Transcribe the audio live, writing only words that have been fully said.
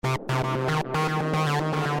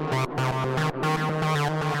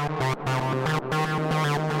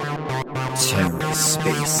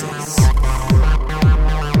TerraSpaces.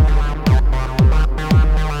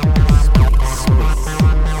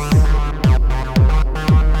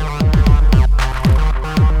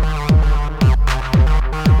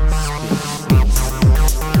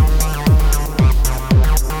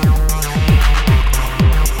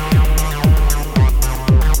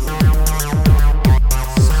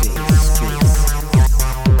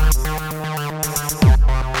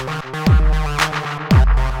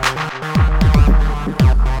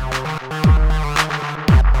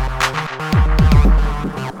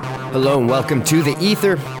 Hello and welcome to The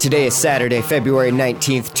Ether. Today is Saturday, February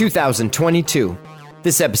 19th, 2022.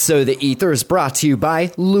 This episode of The Ether is brought to you by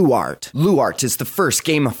Luart. Luart is the first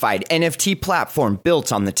gamified NFT platform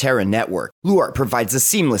built on the Terra network. Luart provides a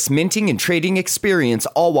seamless minting and trading experience,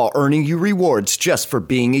 all while earning you rewards just for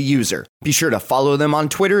being a user. Be sure to follow them on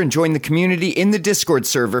Twitter and join the community in the Discord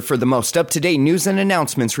server for the most up-to-date news and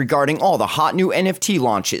announcements regarding all the hot new NFT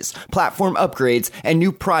launches, platform upgrades, and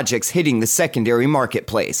new projects hitting the secondary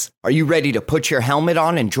marketplace. Are you ready to put your helmet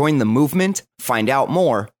on and join the movement? Find out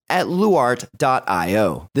more at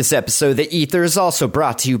luart.io. This episode of The Ether is also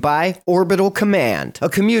brought to you by Orbital Command, a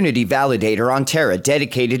community validator on Terra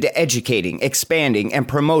dedicated to educating, expanding, and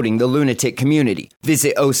promoting the lunatic community.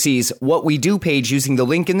 Visit OC's What We Do page using the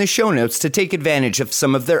link in the show notes to take advantage of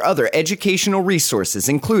some of their other educational resources,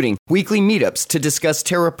 including weekly meetups to discuss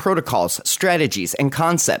Terra protocols, strategies, and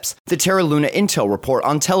concepts, the Terra Luna Intel Report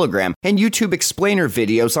on Telegram, and YouTube explainer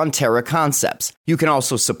videos on Terra concepts. You can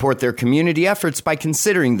also support their community efforts by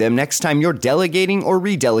considering them next time you're delegating or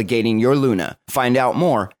redelegating your Luna. Find out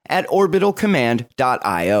more at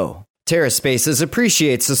orbitalcommand.io. TerraSpaces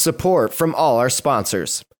appreciates the support from all our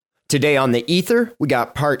sponsors. Today on The Ether, we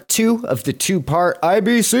got part 2 of the 2-part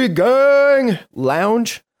IBC Gang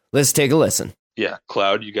Lounge. Let's take a listen. Yeah,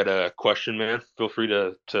 Cloud, you got a question, man? Feel free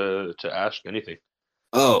to ask anything.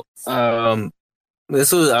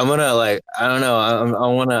 This was, I'm gonna like, I don't know, I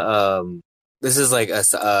wanna, this is like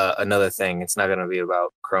another thing. It's not gonna be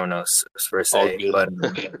about Chronos per se, but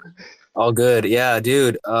all good. Yeah,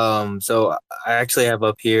 dude. So I actually have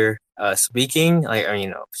up here speaking. Like, I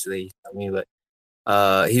mean, obviously, but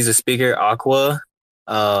he's a speaker, Aqua.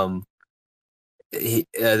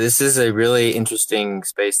 This is a really interesting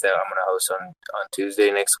space that I'm gonna host on Tuesday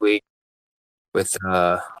next week with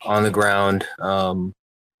on the ground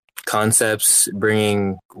concepts,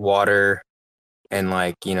 bringing water and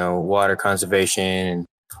water conservation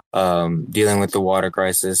and dealing with the water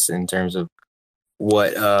crisis in terms of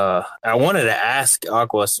what I wanted to ask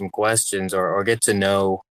Aqua some questions or get to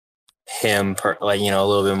know him a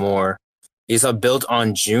little bit more. He's built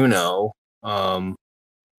on Juno, and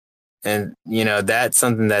that's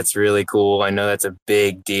something that's really cool. I know that's a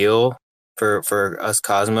big deal for us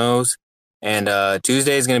Cosmos, and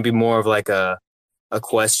Tuesday is going to be more of like a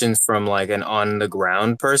question from like an on the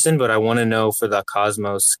ground person, but I want to know for the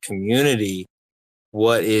Cosmos community,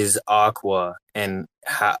 what is Aqua and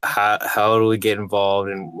how do we get involved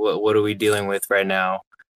and what are we dealing with right now?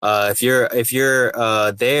 If you're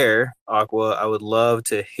there, Aqua, I would love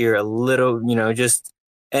to hear a little, just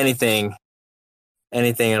anything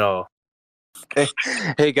at all.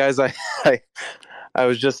 Hey guys, I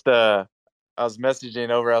was just I was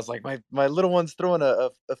messaging over. I was like, my little one's throwing a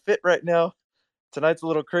fit right now. Tonight's a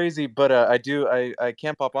little crazy, but I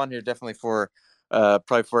can pop on here definitely for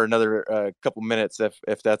probably for another couple minutes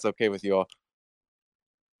if that's okay with you all.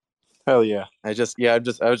 Hell yeah! I was just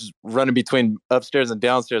running between upstairs and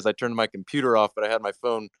downstairs. I turned my computer off, but I had my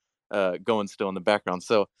phone going still in the background.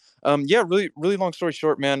 So yeah, really long story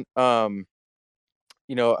short, man. I'm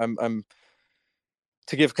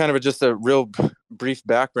to give kind of just a real brief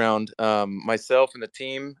background. Myself and the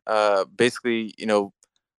team, basically,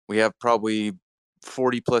 we have probably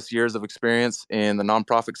 40 plus years of experience in the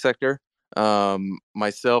nonprofit sector.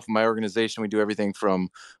 Myself and my organization, we do everything from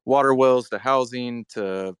water wells to housing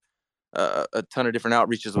to a ton of different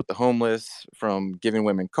outreaches with the homeless, from giving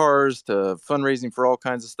women cars to fundraising for all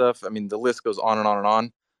kinds of stuff. I mean, the list goes on and on and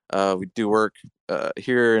on. We do work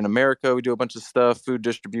here in America. We do a bunch of stuff, food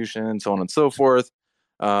distribution, so on and so forth.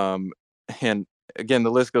 And again,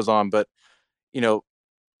 the list goes on, but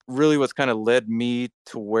really what's kind of led me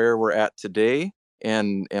to where we're at today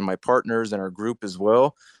and my partners and our group as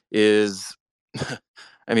well is,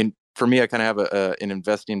 I mean, for me, I kind of have an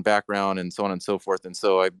investing background and so on and so forth. And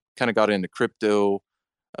so I kind of got into crypto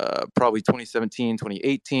probably 2017,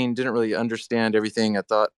 2018, didn't really understand everything. I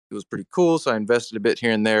thought it was pretty cool. So I invested a bit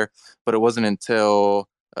here and there, but it wasn't until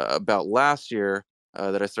about last year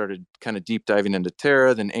that I started kind of deep diving into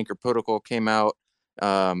Terra. Then Anchor Protocol came out,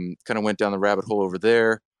 kind of went down the rabbit hole over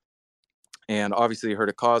there. And obviously heard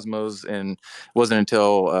of Cosmos, and it wasn't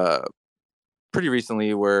until pretty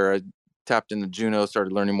recently where I tapped into Juno,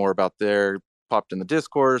 started learning more about there, popped in the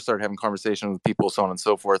Discord, started having conversations with people, so on and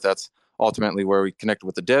so forth. That's ultimately where we connected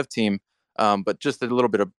with the dev team. But just a little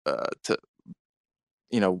bit of to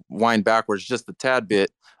wind backwards just a tad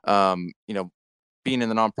bit. Being in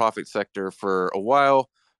the nonprofit sector for a while,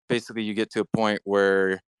 basically you get to a point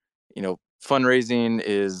where fundraising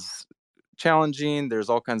is challenging. There's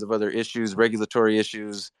all kinds of other issues, regulatory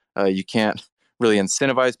issues. You can't really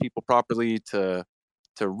incentivize people properly to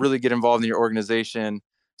really get involved in your organization,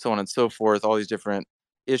 so on and so forth. All these different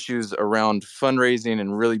issues around fundraising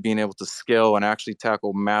and really being able to scale and actually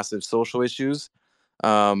tackle massive social issues.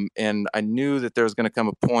 And I knew that there was going to come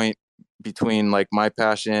a point between like my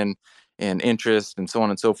passion and interest and so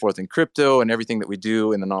on and so forth in crypto and everything that we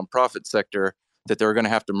do in the nonprofit sector, that they were going to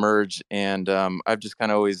have to merge. And I've just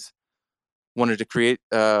kind of always wanted to create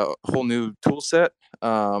a whole new tool set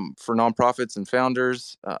for nonprofits and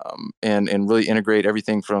founders, and really integrate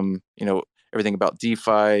everything from everything about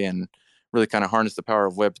DeFi, and really kind of harness the power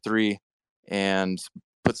of Web3 and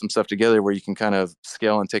put some stuff together where you can kind of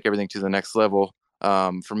scale and take everything to the next level.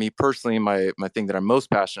 For me personally, my thing that I'm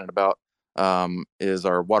most passionate about is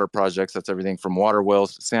our water projects. That's everything from water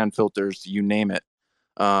wells to sand filters, you name it.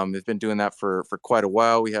 We've been doing that for quite a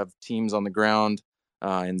while. We have teams on the ground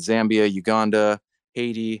in Zambia, Uganda,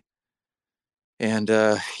 Haiti, and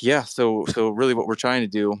so really what we're trying to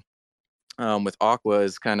do with Aqua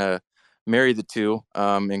is kind of marry the two,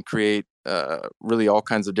 and create really all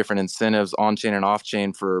kinds of different incentives on chain and off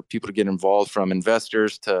chain for people to get involved, from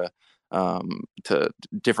investors to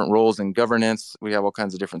different roles in governance. We have all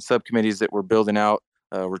kinds of different subcommittees that we're building out.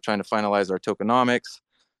 We're trying to finalize our tokenomics,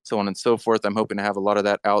 so on and so forth. I'm hoping to have a lot of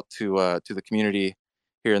that out to the community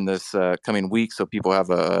here in this coming week, so people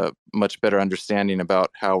have a much better understanding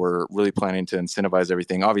about how we're really planning to incentivize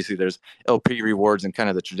everything. Obviously, there's LP rewards and kind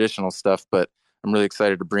of the traditional stuff, but I'm really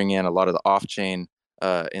excited to bring in a lot of the off-chain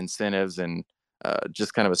incentives, and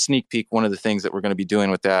just kind of a sneak peek. One of the things that we're going to be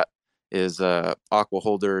doing with that is Aqua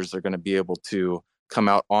holders are going to be able to come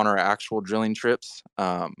out on our actual drilling trips,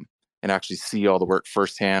 and actually see all the work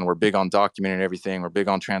firsthand. We're big on documenting everything. We're big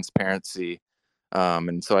on transparency.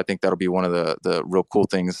 And so I think that'll be one of the real cool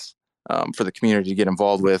things for the community to get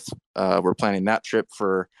involved with. We're planning that trip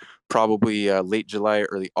for probably late July,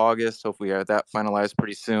 early August. Hopefully have that finalized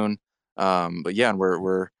pretty soon. But yeah, and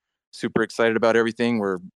we're super excited about everything.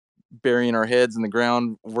 We're burying our heads in the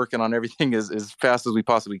ground, working on everything as fast as we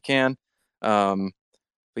possibly can. But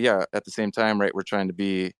yeah, at the same time, right, we're trying to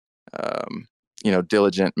be,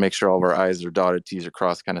 diligent, make sure all of our I's are dotted, T's are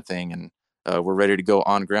crossed kind of thing. And we're ready to go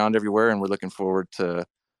on ground everywhere. And we're looking forward to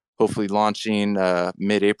hopefully launching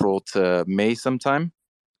mid-April to May sometime.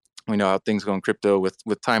 We know how things go in crypto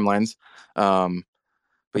with timelines.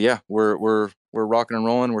 But yeah, we're rocking and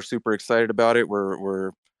rolling. We're super excited about it.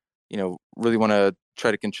 We're really want to try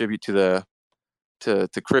to contribute to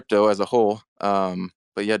crypto as a whole.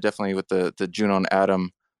 But yeah, definitely with the Juno and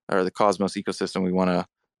Atom, or the Cosmos ecosystem, we want to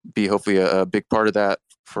be hopefully a big part of that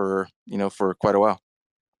for quite a while.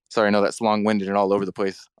 Sorry, I know that's long-winded and all over the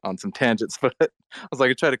place on some tangents, but I was like,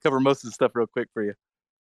 I try to cover most of the stuff real quick for you.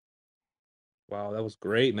 Wow, that was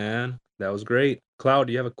great, man. That was great. Cloud,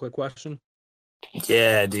 do you have a quick question?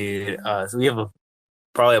 Yeah, dude. So we have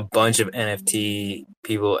probably a bunch of NFT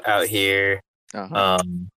people out here. Uh-huh.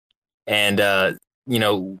 And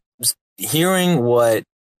hearing what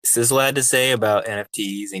Sizzle had to say about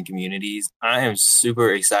NFTs and communities, I am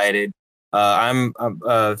super excited.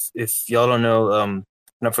 If y'all don't know, I'm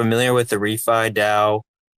not familiar with the Refi DAO.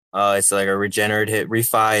 It's like a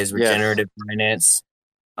Refi is regenerative finance.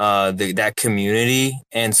 That community,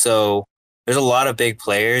 and so there's a lot of big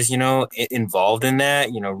players, involved in that.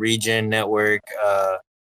 Regen Network,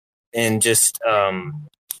 and just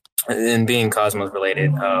and being Cosmos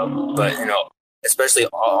related. But especially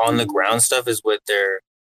on the ground stuff is what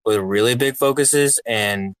a really big focus is.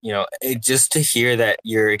 And just to hear that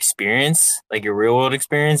your experience, like your real world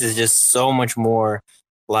experience, is just so much more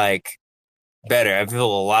like better. I feel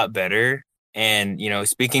a lot better. And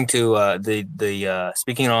speaking to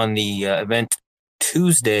speaking on the event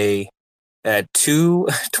Tuesday at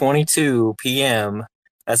 2:22 p.m.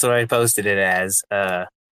 That's what I posted it as.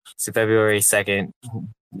 So February 2nd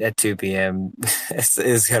at 2 p.m.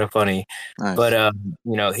 It's kind of funny. Nice. But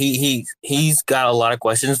he's got a lot of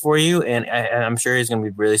questions for you, and I'm sure he's gonna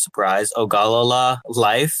be really surprised. Ogalala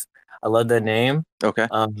Life, I love that name. Okay.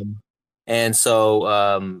 And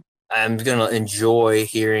so I'm gonna enjoy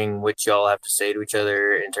hearing what y'all have to say to each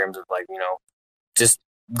other in terms of like, just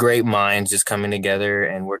great minds just coming together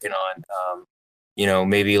and working on,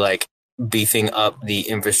 maybe like beefing up the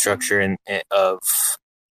infrastructure of,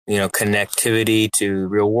 connectivity to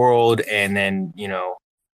real world. And then,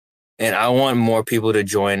 and I want more people to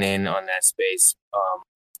join in on that space.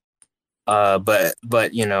 But,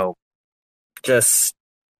 just,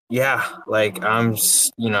 yeah, like I'm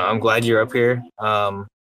glad you're up here.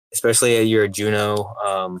 Especially you're a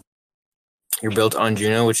Juno, you're built on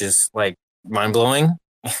Juno, which is like mind blowing.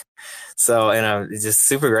 So, and I'm just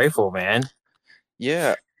super grateful, man.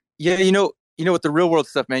 Yeah. Yeah. With the real world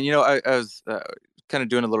stuff, man, I was kind of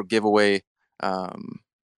doing a little giveaway um,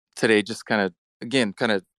 today, just again,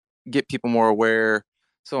 kind of get people more aware,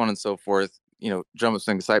 so on and so forth, drum up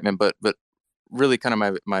some excitement, but really kind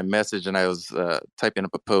of my message. And I was typing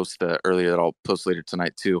up a post earlier that I'll post later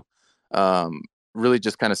tonight too. Um, Really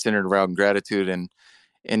just kind of centered around gratitude and,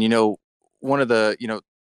 one of the,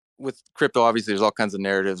 with crypto, obviously there's all kinds of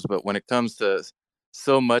narratives, but when it comes to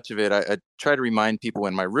so much of it, I try to remind people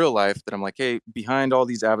in my real life that I'm like, hey, behind all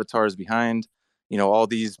these avatars, behind, all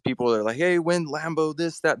these people that are like, hey, win Lambo,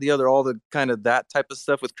 this, that, the other, all the kind of that type of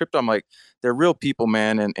stuff with crypto. I'm like, they're real people,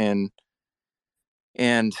 man.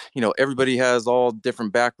 And everybody has all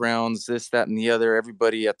different backgrounds, this, that, and the other.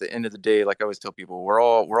 Everybody at the end of the day, like I always tell people, we're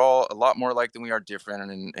all a lot more alike than we are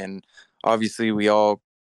different. And obviously we all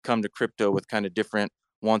come to crypto with kind of different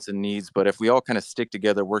wants and needs, but if we all kind of stick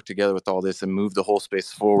together, work together with all this and move the whole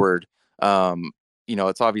space forward,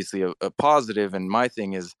 it's obviously a positive. And my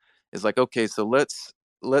thing is like, okay, so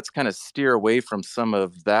let's kind of steer away from some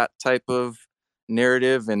of that type of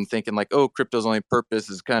narrative and thinking like, oh, crypto's only purpose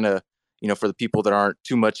is kind of, for the people that aren't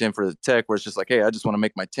too much in for the tech, where it's just like, hey, I just want to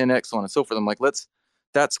make my 10x, so on and so forth. I'm like,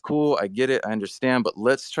 that's cool. I get it. I understand. But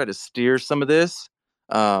let's try to steer some of this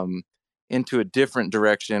um, into a different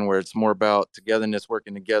direction where it's more about togetherness,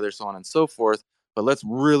 working together, so on and so forth. But let's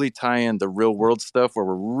really tie in the real world stuff where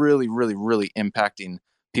we're really, really, really impacting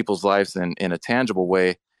people's lives in a tangible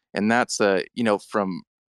way. And that's, from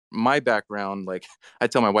my background, like I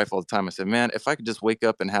tell my wife all the time, I said, man, if I could just wake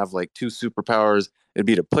up and have like two superpowers, it'd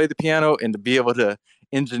be to play the piano and to be able to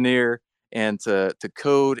engineer and to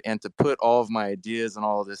code and to put all of my ideas and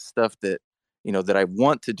all of this stuff that I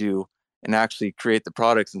want to do and actually create the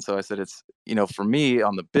products. And so I said, it's, for me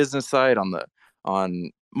on the business side,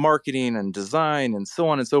 on marketing and design and so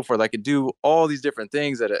on and so forth, I could do all these different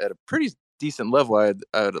things at a pretty decent level,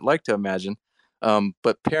 I'd like to imagine.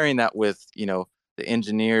 But pairing that with, the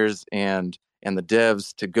engineers and the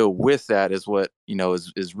devs to go with that is what,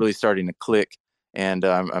 is really starting to click. And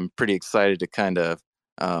I'm pretty excited to kind of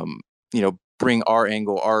bring our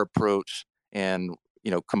angle, our approach, and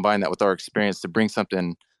combine that with our experience to bring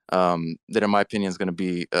something that in my opinion is going to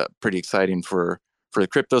be pretty exciting for the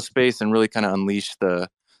crypto space and really kind of unleash the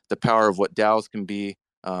power of what DAOs can be.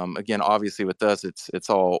 Again, obviously with us, it's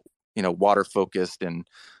all water focused. And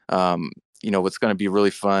what's going to be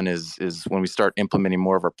really fun is when we start implementing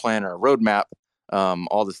more of our plan or our roadmap,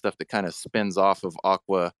 all the stuff that kind of spins off of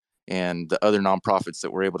Aqua and the other nonprofits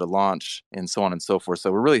that we're able to launch and so on and so forth.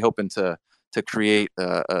 So we're really hoping to create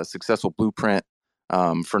a successful blueprint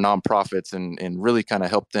for nonprofits and really kind of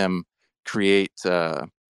help them create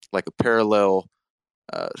like a parallel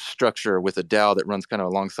structure with a DAO that runs kind of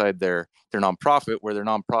alongside their nonprofit, where their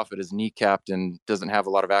nonprofit is kneecapped and doesn't have a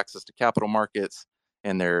lot of access to capital markets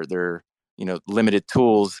and their limited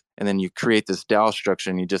tools. And then you create this DAO structure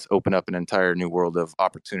and you just open up an entire new world of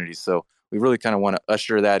opportunities. So we really kind of want to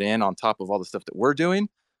usher that in on top of all the stuff that we're doing.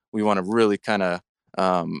 We want to really kind of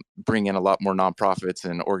bring in a lot more nonprofits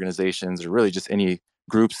and organizations, or really just any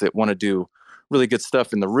groups that want to do really good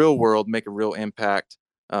stuff in the real world, make a real impact.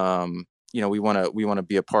 We want to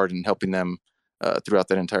be a part in helping them throughout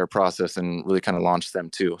that entire process and really kind of launch them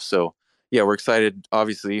too. So yeah, we're excited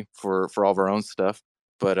obviously for all of our own stuff,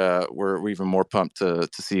 but we're even more pumped to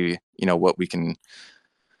see what we can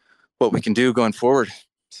do going forward.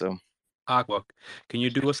 So Aqua, can you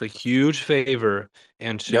do us a huge favor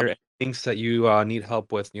and yep. share things that you need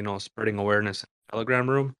help with, spreading awareness in the Telegram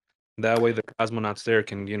room? That way the cosmonauts there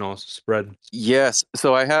can, spread. Yes.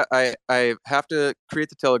 So I have to create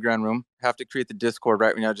the Telegram room, have to create the Discord.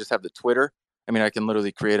 Right now I just have the Twitter. I mean, I can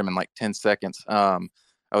literally create them in like 10 seconds. I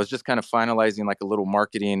was just kind of finalizing like a little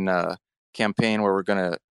marketing campaign where we're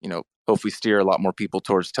going to, hopefully steer a lot more people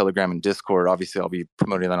towards Telegram and Discord. Obviously I'll be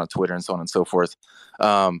promoting that on Twitter and so on and so forth.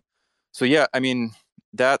 So yeah, I mean,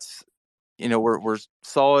 that's, we're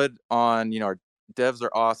solid on, our devs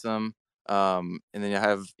are awesome. And then you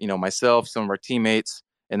have, myself, some of our teammates,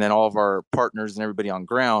 and then all of our partners and everybody on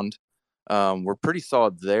ground. we're pretty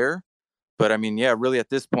solid there. But I mean, yeah, really at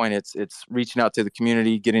this point, it's reaching out to the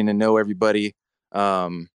community, getting to know everybody,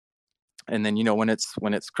 and then when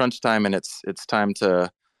it's crunch time and it's time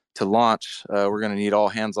to launch, we're going to need all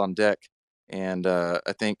hands on deck. And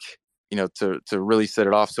I think to really set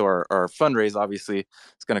it off. So our fundraise obviously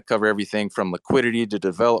is going to cover everything from liquidity to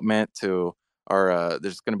development to our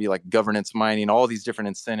there's going to be like governance mining, all these different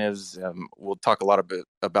incentives. We'll talk a lot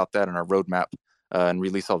about that in our roadmap and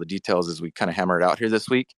release all the details as we kind of hammer it out here this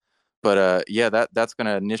week. But yeah, that's going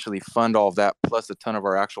to initially fund all of that, plus a ton of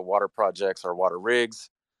our actual water projects, our water rigs.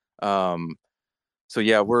 So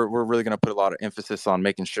yeah, we're really going to put a lot of emphasis on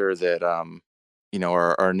making sure that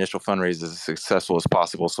our initial fundraise is as successful as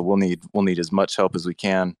possible. So we'll need as much help as we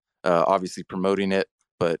can. Obviously promoting it,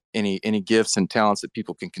 but any gifts and talents that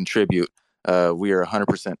people can contribute, we are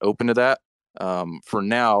 100% open to that. For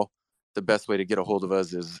now, the best way to get a hold of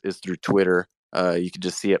us is through Twitter. You can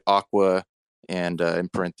just see it Aqua and in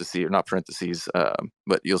parentheses, or not parentheses,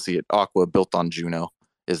 but you'll see it Aqua built on Juno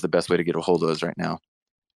is the best way to get a hold of us right now.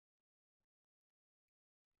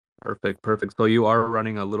 Perfect. So you are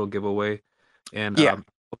running a little giveaway, and yeah,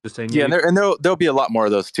 just saying, yeah, and there'll be a lot more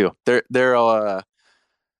of those too.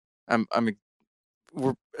 I'm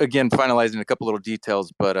we're again finalizing a couple little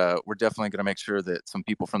details, but we're definitely going to make sure that some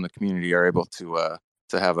people from the community are able to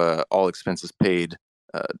have a all expenses paid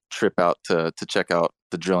trip out to check out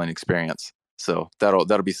the drilling experience. So that'll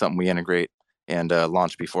be something we integrate and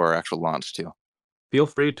launch before our actual launch too. Feel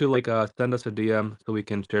free to send us a DM so we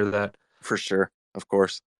can share that. For sure, of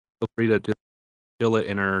course. Feel free to just chill it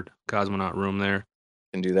in our cosmonaut room there.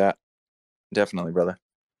 Can do that, definitely, brother.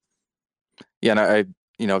 Yeah, and I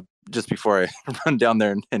just before I run down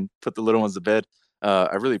there and put the little ones to bed,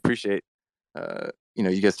 I really appreciate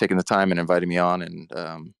you guys taking the time and inviting me on, and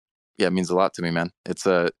yeah, it means a lot to me, man. It's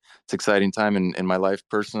exciting time in my life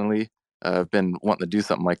personally. I've been wanting to do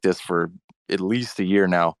something like this for at least a year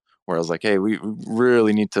now, where I was like, hey, we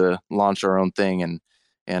really need to launch our own thing,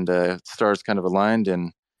 and stars kind of aligned,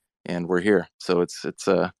 and we're here. So it's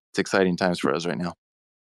exciting times for us right now.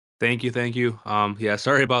 Thank you. Yeah,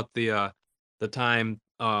 sorry about the time.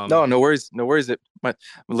 No worries. My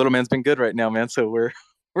little man's been good right now, man. So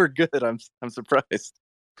we're good. I'm surprised.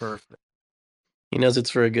 Perfect. He knows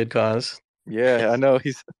it's for a good cause. Yeah, I know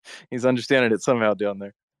he's understanding it somehow down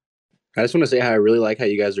there. I just want to say how I really like how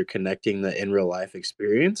you guys are connecting the in real life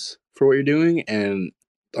experience for what you're doing, and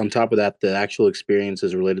on top of that, the actual experience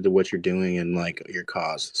is related to what you're doing and like your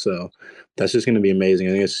cause. So that's just going to be amazing.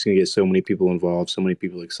 I think it's just going to get so many people involved, so many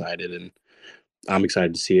people excited, and I'm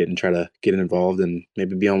excited to see it and try to get involved and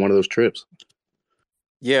maybe be on one of those trips.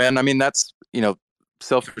 Yeah, and I mean that's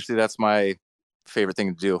selfishly that's my favorite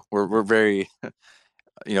thing to do. We're very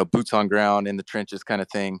boots on ground in the trenches kind of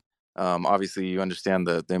thing. Obviously, you understand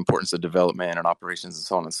the importance of development and operations and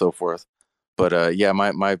so on and so forth. But yeah,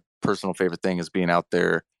 my personal favorite thing is being out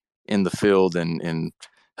there in the field and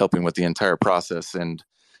helping with the entire process. And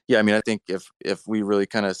yeah, I mean, I think if we really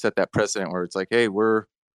kind of set that precedent where it's like, hey,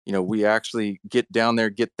 we actually get down there,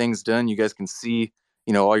 get things done. You guys can see,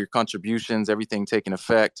 all your contributions, everything taking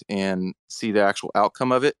effect, and see the actual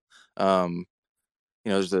outcome of it.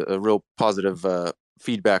 There's a real positive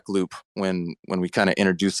feedback loop when we kind of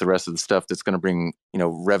introduce the rest of the stuff that's going to bring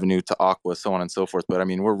revenue to Aqua, so on and so forth. But I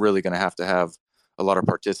mean, we're really going to have a lot of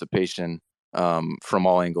participation from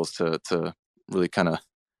all angles to really kind of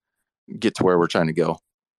get to where we're trying to go.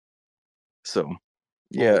 So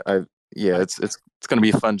yeah, it's going to be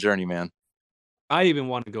a fun journey, man. I even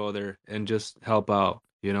want to go there and just help out.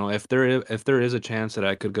 If there is a chance that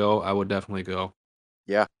I could go, I would definitely go.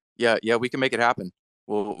 Yeah, we can make it happen.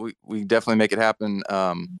 Well, we definitely make it happen.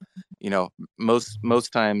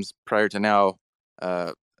 Most times prior to now,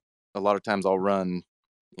 a lot of times I'll run,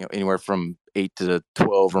 anywhere from 8 to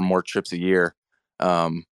 12 or more trips a year.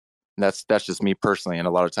 That's just me personally, and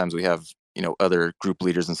a lot of times we have other group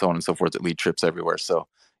leaders and so on and so forth that lead trips everywhere. So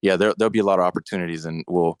yeah, there'll be a lot of opportunities, and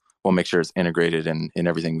we'll make sure it's integrated in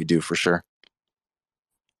everything we do for sure.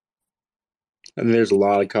 And there's a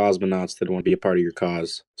lot of cosmonauts that want to be a part of your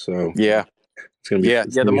cause. So yeah, it's gonna be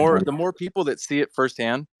the more people that see it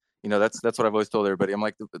firsthand, that's what I've always told everybody. I'm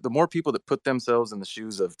like, the more people that put themselves in the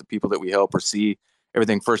shoes of the people that we help or see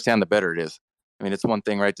everything firsthand, the better it is. I mean, it's one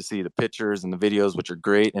thing, right, to see the pictures and the videos, which are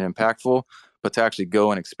great and impactful, but to actually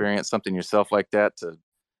go and experience something yourself like that, to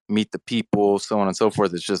meet the people, so on and so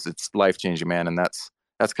forth, it's life changing, man. And that's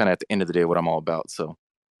kind of at the end of the day what I'm all about. So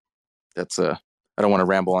that's I don't want to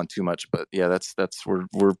ramble on too much, but yeah, that's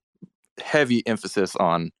we're heavy emphasis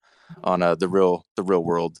on the real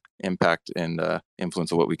world impact and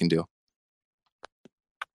influence of what we can do.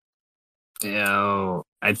 Yeah,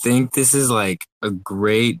 I think this is like a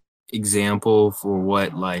great example for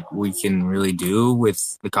what like we can really do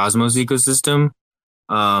with the Cosmos ecosystem.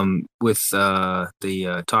 With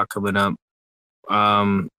the talk coming up.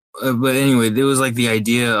 But anyway, there was like the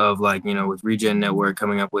idea of like, with Regen Network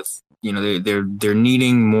coming up with, they're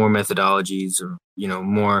needing more methodologies or,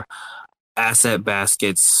 more asset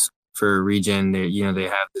baskets for Regen. They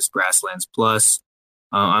have this Grasslands Plus.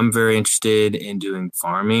 I'm very interested in doing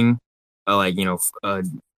farming, like,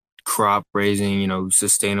 crop raising,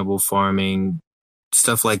 sustainable farming,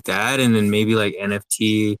 stuff like that. And then maybe like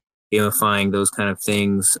NFT, gamifying those kind of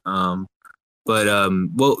things. Well,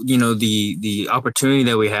 the opportunity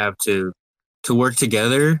that we have to work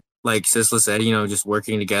together, like Sisla said, just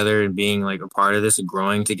working together and being like a part of this and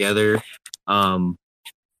growing together,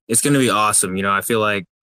 it's gonna be awesome. I feel like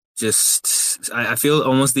I feel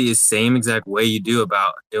almost the same exact way you do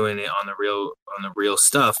about doing it on the real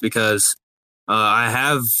stuff because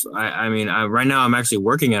I mean right now I'm actually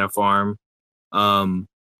working at a farm. I'm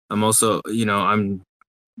also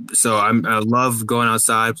I love going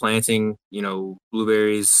outside planting,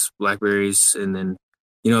 blueberries, blackberries, and then,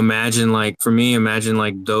 imagine like for me, imagine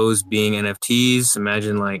like those being NFTs.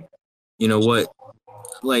 Imagine like, what,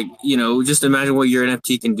 like, just imagine what your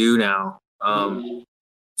NFT can do now.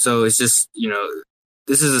 So it's just,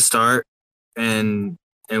 this is a start, and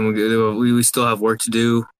we still have work to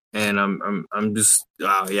do, and I'm just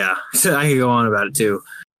yeah, I can go on about it too.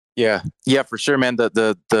 Yeah, for sure, man.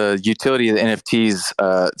 The utility of the NFTs,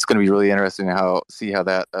 it's going to be really interesting to see how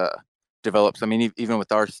that develops. I mean, even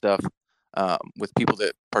with our stuff, with people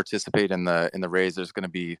that participate in the raise, there's going to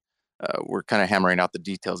be we're kind of hammering out the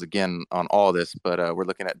details again on all this, but we're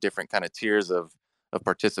looking at different kind of tiers of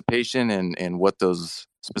participation and what those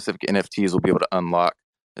specific NFTs will be able to unlock.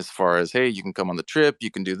 As far as, hey, you can come on the trip,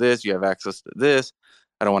 you can do this, you have access to this.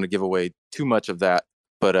 I don't want to give away too much of that.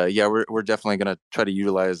 But yeah, we're definitely going to try to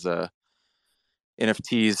utilize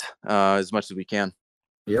NFTs as much as we can.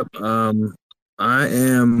 Yep. I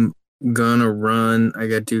am gonna run.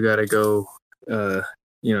 Gotta go. I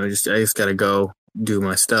just gotta go do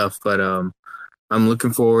my stuff. But I'm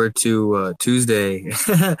looking forward to Tuesday.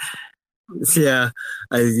 Yeah,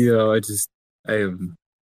 I am.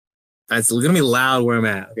 It's gonna be loud where I'm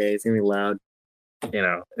at. Okay, it's gonna be loud. I'm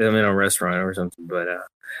in a restaurant or something. But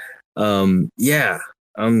yeah,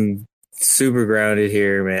 I'm super grounded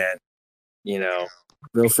here, man.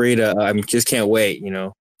 Feel free to. I just can't wait.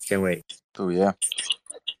 Can't wait. Oh yeah.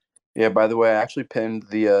 Yeah, by the way, I actually pinned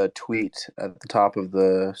the tweet at the top of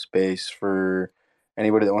the space for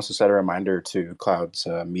anybody that wants to set a reminder to Cloud's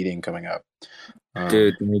meeting coming up.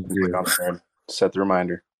 Dude, thank you. Set the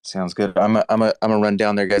reminder. Sounds good. I'm gonna run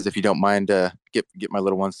down there, guys. If you don't mind, get my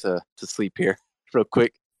little ones to sleep here real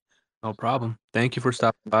quick. No problem. Thank you for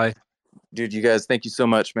stopping by. Dude, you guys, thank you so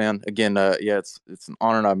much, man. Again, yeah, it's an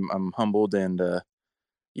honor. I'm humbled, and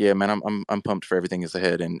yeah, man, I'm pumped for everything that's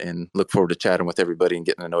ahead, and look forward to chatting with everybody and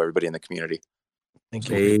getting to know everybody in the community. Thank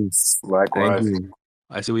you. Peace. Likewise. Thank you.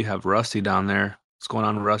 I see we have Rusty down there. What's going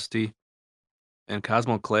on, Rusty? And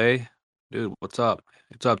Cosmo Clay, dude, what's up?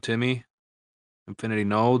 What's up, Timmy? Infinity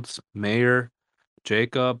Nodes, Mayor,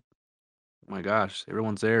 Jacob. Oh my gosh,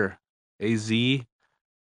 everyone's there. AZ,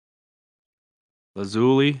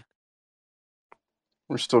 Lazuli.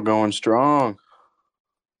 We're still going strong.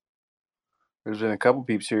 There's been a couple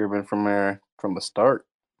peeps here, been from the start.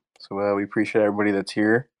 So we appreciate everybody that's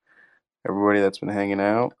here, everybody that's been hanging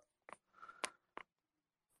out.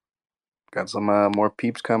 Got some more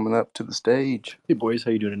peeps coming up to the stage. Hey boys,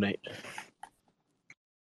 how you doing tonight?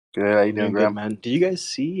 Good. How you doing, Graham? Good, man. Did you guys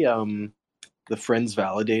see the Friends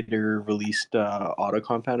Validator released auto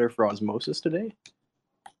compounder for Osmosis today?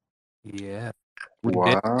 Yeah.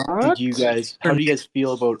 What? How do you guys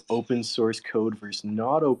feel about open source code versus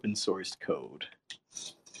not open source code?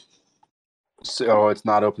 So it's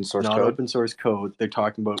not open source not code? Open source code. They're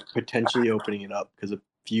talking about potentially opening it up because a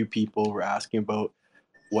few people were asking about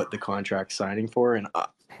what the contract's signing for, and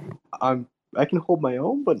I can hold my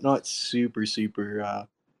own, but not super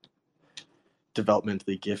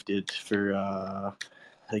developmentally gifted for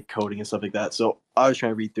like coding and stuff like that. So I was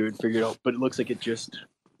trying to read through it and figure it out, but it looks like it just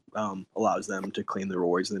allows them to claim the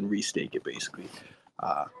rewards and then restake it basically.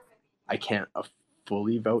 I can't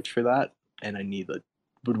fully vouch for that, and I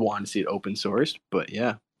would want to see it open sourced, but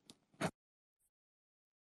yeah.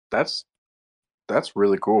 That's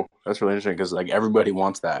really cool. That's really interesting because like everybody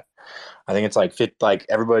wants that. I think it's like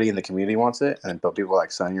everybody in the community wants it, and but people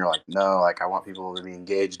like Son, you're like, no, like I want people to be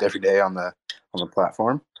engaged every day on the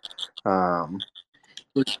platform. But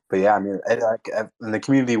yeah, I mean, in the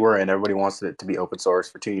community we're in, everybody wants it to be open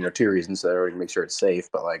source for two reasons. So everybody can make sure it's safe,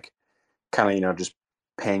 but like kind of just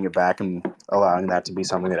paying it back and allowing that to be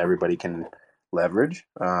something that everybody can leverage.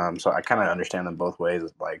 So I kind of understand them both ways.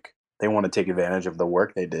 Like they want to take advantage of the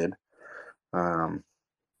work they did.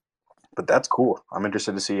 But that's cool. I'm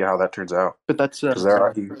interested to see how that turns out. But that's Because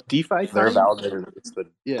DeFi they're time. validated. It's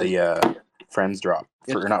the friends drop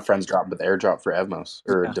for not friends drop, but the airdrop for Evmos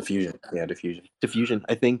or diffusion. Yeah, diffusion. Diffusion.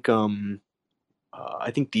 I think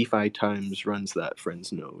DeFi Times runs that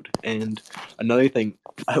Friends node. And another thing,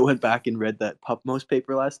 I went back and read that Pupmos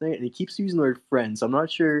paper last night, and he keeps using the word friends. So I'm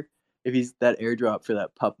not sure if he's that airdrop for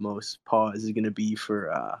that Pupmos pause is going to be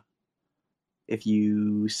for if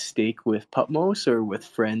you stake with Pupmos or with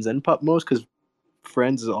friends and Pupmos, because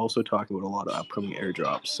friends is also talking about a lot of upcoming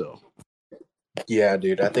airdrops. So Yeah,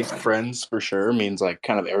 dude. I think friends for sure means like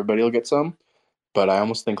kind of everybody will get some. But I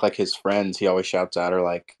almost think like his friends he always shouts out are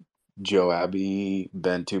like Joe Abbey,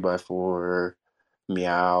 Ben 2x4,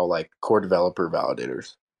 Meow, like core developer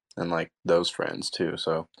validators and like those friends too.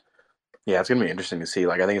 So yeah, it's gonna be interesting to see.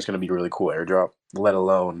 Like I think it's gonna be a really cool airdrop, let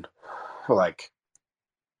alone like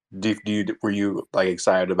were you like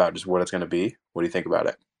excited about just what it's gonna be? What do you think about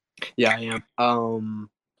it? yeah, I am.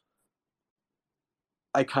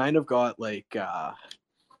 I kind of got like a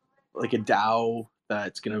DAO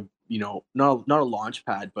that's gonna, not a launch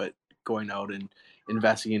pad, but going out and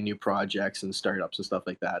investing in new projects and startups and stuff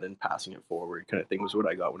like that and passing it forward kind of thing was what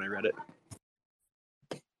I got when I read it.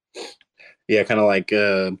 Yeah, kind of like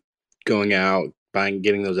going out,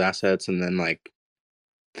 getting those assets, and then like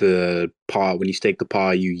the paw. When you stake the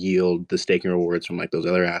paw, you yield the staking rewards from like those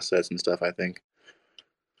other assets and stuff. I think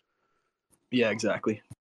Yeah, exactly.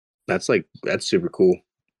 that's super cool.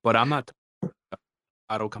 But I'm not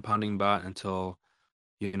auto compounding bot until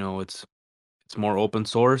it's more open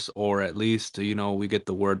source, or at least we get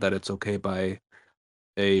the word that it's okay by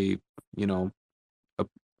a you know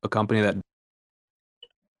a company that.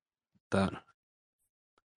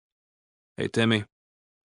 Hey Timmy,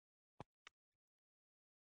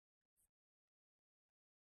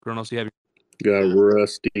 Kronos, you have Got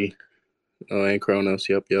Rusty. Oh, and Kronos.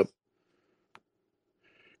 Yep.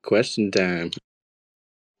 Question time.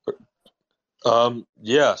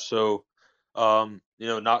 Yeah, so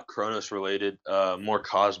not Kronos related, more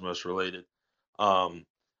Cosmos related. I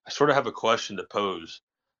sort of have a question to pose.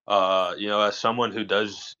 As someone who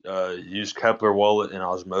does use Kepler Wallet and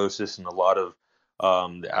Osmosis and a lot of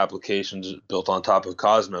the applications built on top of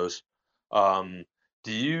Cosmos, um,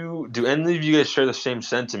 do any of you guys share the same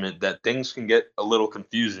sentiment that things can get a little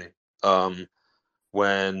confusing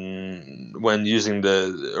when using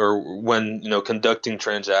conducting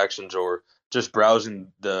transactions or just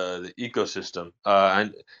browsing the ecosystem?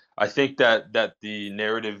 And I think that the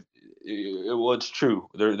narrative, well, it's true.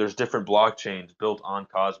 There's different blockchains built on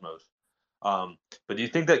Cosmos, but do you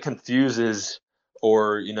think that confuses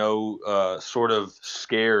or sort of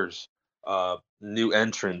scares new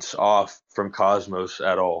entrants off from Cosmos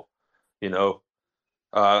at all? You know,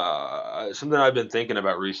 something I've been thinking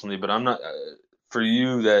about recently, but I'm not. For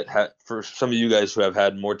you for some of you guys who have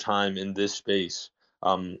had more time in this space,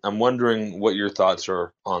 I'm wondering what your thoughts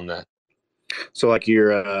are on that. So like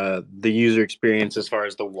your the user experience as far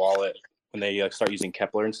as the wallet when they start using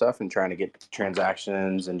Kepler and stuff and trying to get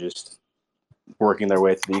transactions and just working their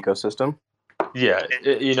way through the ecosystem. Yeah,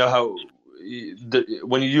 you know how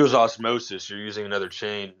when you use osmosis, you're using another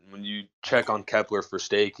chain. When you check on Kepler for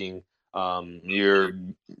staking, you're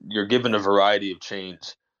given a variety of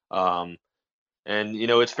chains, and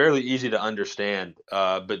it's fairly easy to understand.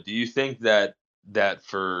 But do you think that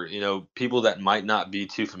for people that might not be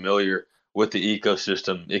too familiar with the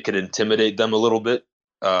ecosystem, it could intimidate them a little bit?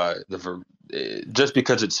 Just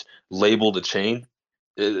because it's labeled a chain.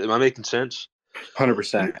 Am I making sense?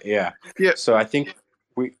 100%. Yeah. Yeah. So I think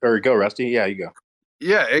go Rusty. Yeah, you go.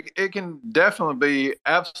 Yeah, it can definitely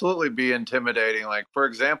absolutely be intimidating. Like, for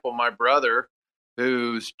example, my brother,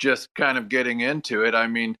 who's just kind of getting into it. I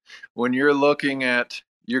mean, when you're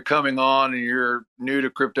coming on and you're new to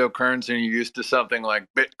cryptocurrency and you're used to something like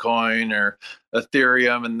Bitcoin or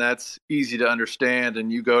Ethereum, and that's easy to understand, and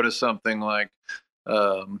you go to something like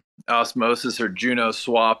Osmosis or Juno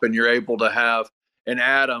Swap, and you're able to have an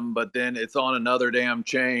atom, but then it's on another damn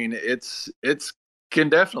chain. It's can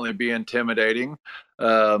definitely be intimidating.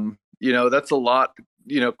 That's a lot.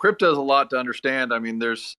 Crypto is a lot to understand. I mean,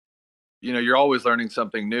 you're always learning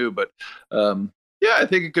something new, but yeah, I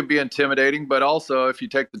think it could be intimidating, but also if you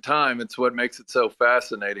take the time, it's what makes it so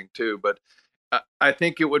fascinating too. But I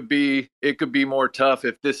think it could be more tough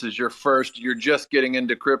if this is you're just getting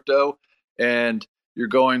into crypto and you're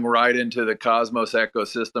going right into the Cosmos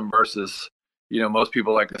ecosystem versus, most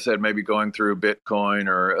people, like I said, maybe going through Bitcoin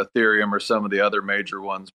or Ethereum or some of the other major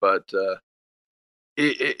ones. But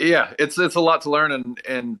Yeah, it's a lot to learn,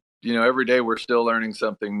 and every day we're still learning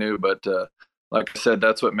something new. But like I said,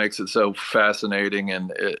 that's what makes it so fascinating,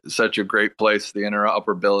 and such a great place. The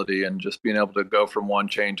interoperability and just being able to go from one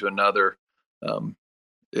chain to another.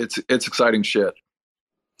 It's exciting shit.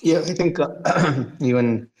 Yeah, I think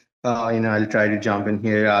even I'll try to jump in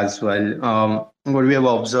here as well. What we have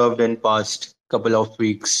observed in past couple of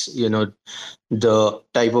weeks, the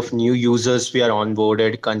type of new users we are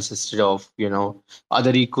onboarded consisted of,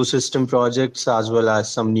 other ecosystem projects as well as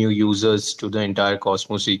some new users to the entire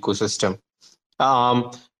Cosmos ecosystem.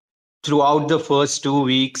 Um, Throughout the first 2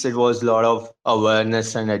 weeks, it was a lot of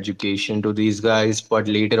awareness and education to these guys, but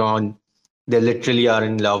later on, they literally are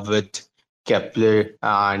in love with Kepler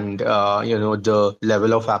and the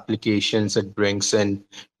level of applications it brings in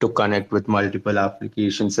to connect with multiple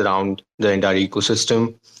applications around the entire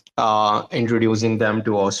ecosystem. Introducing them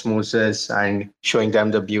to osmosis and showing them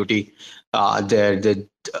the beauty there.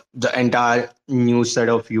 The entire new set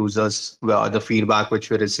of users, the feedback which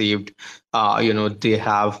we received, they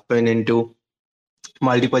have been into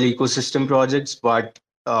multiple ecosystem projects, but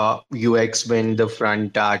UX been the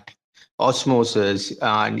front at osmosis,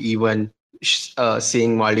 and even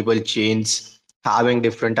seeing multiple chains having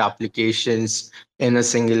different applications in a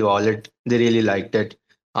single wallet. They really liked it.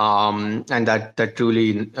 And that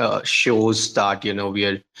truly shows that we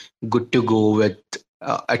are good to go with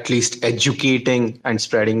at least educating and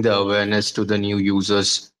spreading the awareness to the new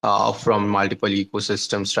users from multiple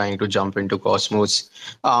ecosystems trying to jump into Cosmos.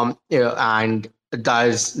 Yeah, and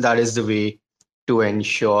that is the way to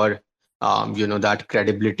ensure that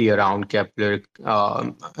credibility around Kepler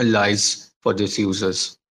lies for these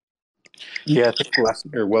users. Yeah, I think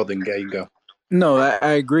Weldon, yeah, you go. No,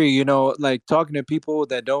 I agree. Like talking to people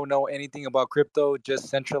that don't know anything about crypto, just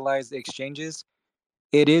centralized exchanges,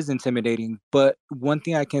 it is intimidating. But one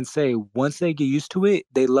thing I can say, once they get used to it,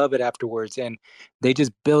 they love it afterwards. And they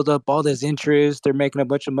just build up all this interest. They're making a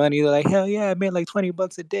bunch of money. They're like, hell yeah, I made like 20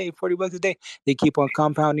 bucks a day, 40 bucks a day. They keep on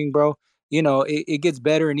compounding, bro. It gets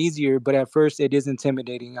better and easier, but at first it is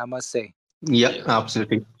intimidating, I must say. Yeah,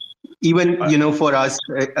 absolutely. Even for us,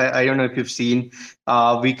 I don't know if you've seen,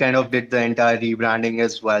 we kind of did the entire rebranding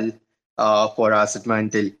as well for Asset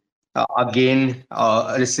Mantle. Again,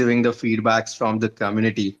 receiving the feedbacks from the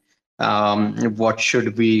community. What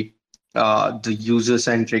should be the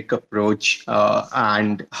user-centric approach,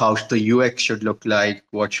 and how the UX should look like?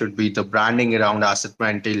 What should be the branding around Asset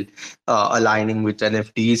Mantle, aligning with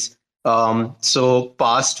NFTs? So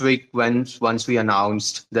past week, once we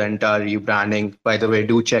announced the entire rebranding, by the way,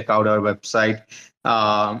 do check out our website.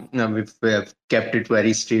 We've kept it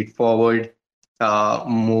very straightforward,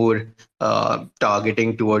 more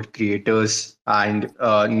targeting toward creators and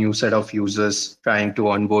new set of users, trying to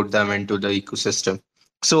onboard them into the ecosystem.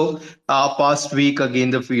 So past week, again,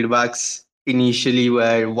 the feedbacks initially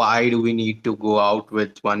were, why do we need to go out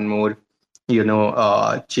with one more,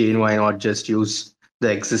 chain? Why not just use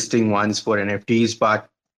the existing ones for NFTs? But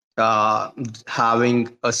having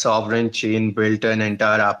a sovereign chain built an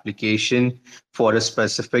entire application for a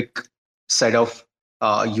specific set of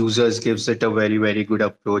users gives it a very, very good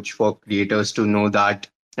approach for creators to know that,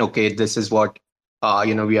 okay, this is what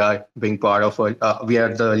we are being part of. We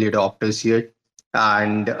are the early adopters here,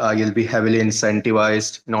 and you'll be heavily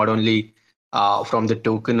incentivized, not only from the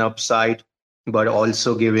token upside, but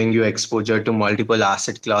also giving you exposure to multiple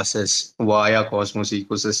asset classes via Cosmos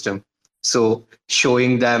ecosystem. So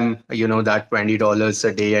showing them, that $20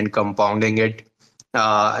 a day and compounding it,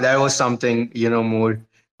 that was something, more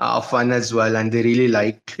fun as well. And they really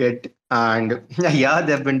liked it. And yeah,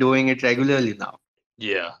 they've been doing it regularly now.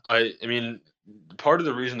 Yeah, I mean, part of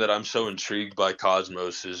the reason that I'm so intrigued by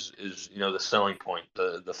Cosmos is the selling point,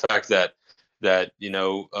 the fact that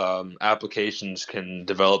applications can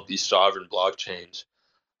develop these sovereign blockchains,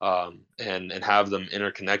 and have them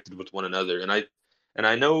interconnected with one another. And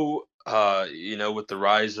I know, with the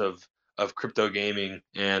rise of crypto gaming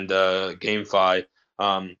and GameFi,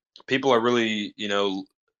 people are really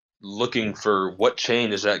looking for what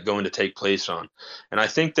chain is that going to take place on. And I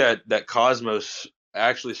think that Cosmos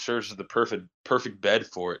actually serves as the perfect bed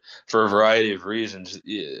for it, for a variety of reasons.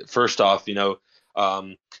 First off,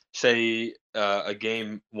 say a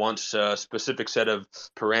game wants a specific set of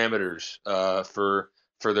parameters for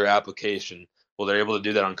their application. Well, they're able to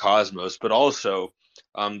do that on Cosmos, but also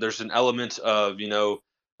there's an element of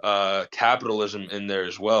capitalism in there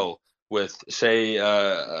as well. With, say,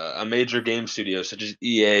 a major game studio such as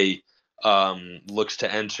EA looks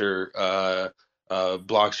to enter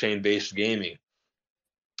blockchain-based gaming,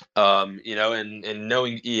 and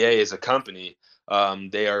knowing EA as a company,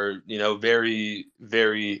 They are, very,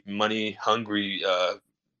 very money hungry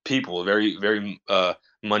people, very, very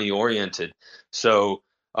money oriented. So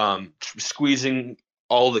squeezing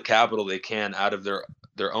all the capital they can out of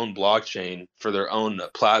their own blockchain for their own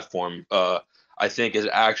platform, I think is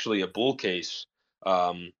actually a bull case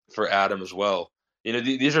for Adam as well.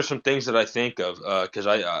 These are some things that I think of because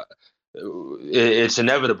it's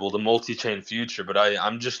inevitable, the multi-chain future, but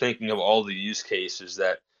I'm just thinking of all the use cases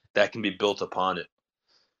that can be built upon it.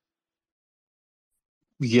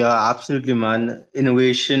 Yeah, absolutely, man.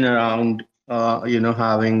 Innovation around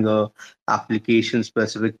having a application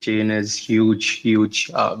specific chain is huge,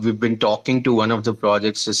 huge. We've been talking to one of the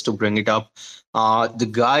projects just to bring it up. The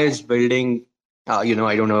guy is building. I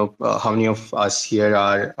don't know how many of us here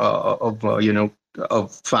are a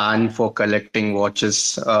fan for collecting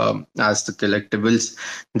watches as the collectibles.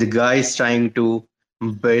 The guy is trying to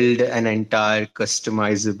build an entire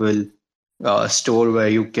customizable store where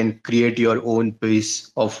you can create your own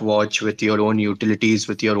piece of watch with your own utilities,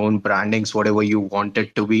 with your own brandings, whatever you want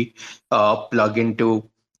it to be, plug into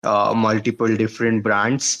multiple different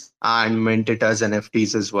brands and mint it as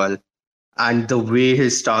NFTs as well. And the way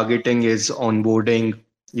he's targeting is onboarding,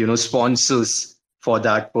 sponsors for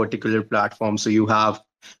that particular platform. So you have,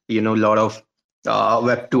 a lot of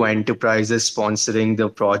Web2 enterprises sponsoring the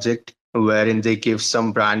project, wherein they give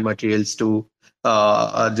some brand materials to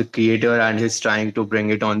the creator, and he's trying to bring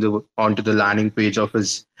it onto the landing page of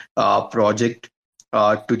his project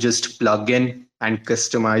to just plug in and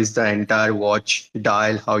customize the entire watch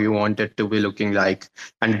dial how you want it to be looking like,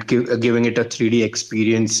 and giving it a 3D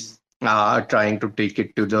experience, trying to take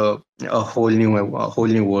it to the a whole new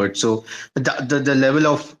world. So the level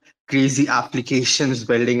of crazy applications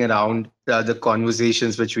building around the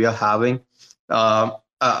conversations which we are having.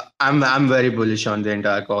 I'm very bullish on the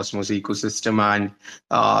entire Cosmos ecosystem, and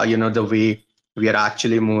the way we are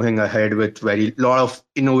actually moving ahead with very lot of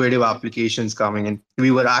innovative applications coming in. We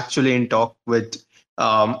were actually in talk with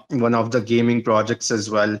one of the gaming projects as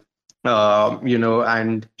well,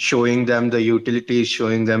 and showing them the utilities,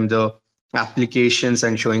 showing them the applications,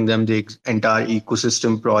 and showing them the entire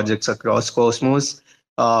ecosystem projects across Cosmos.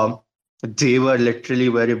 They were literally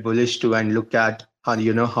very bullish to and look at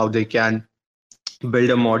how they can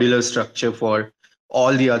build a modular structure for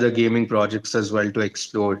all the other gaming projects as well to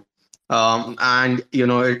explore. And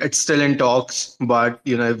it's still in talks, but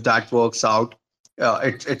if that works out,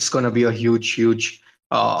 it's going to be a huge, huge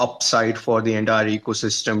upside for the entire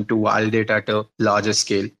ecosystem to validate at a larger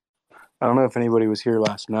scale. I don't know if anybody was here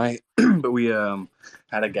last night, but we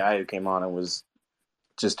had a guy who came on and was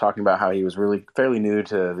just talking about how he was really fairly new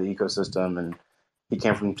to the ecosystem, and he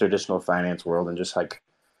came from the traditional finance world, and just like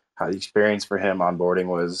how the experience for him onboarding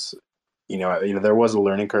was, there was a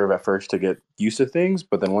learning curve at first to get used to things,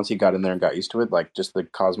 but then once he got in there and got used to it, like just the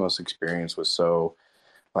Cosmos experience was so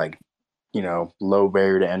like, low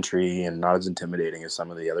barrier to entry and not as intimidating as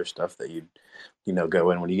some of the other stuff that you'd,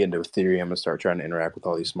 go in when you get into Ethereum and start trying to interact with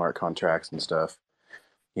all these smart contracts and stuff.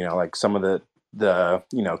 Like some of the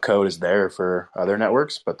code is there for other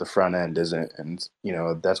networks, but the front end isn't. And,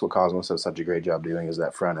 that's what Cosmos does such a great job doing, is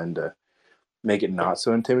that front end to make it not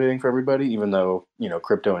so intimidating for everybody, even though,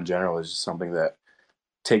 crypto in general is just something that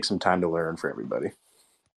takes some time to learn for everybody.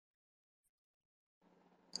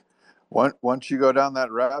 Once you go down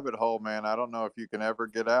that rabbit hole, man, I don't know if you can ever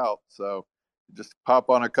get out. So just pop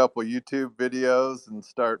on a couple YouTube videos and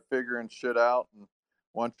start figuring shit out. And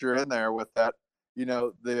once you're in there with that,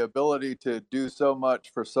 the ability to do so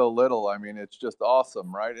much for so little, I mean, it's just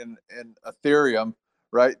awesome, right? And Ethereum,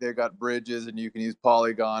 right? They got bridges and you can use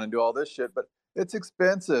Polygon and do all this shit, but it's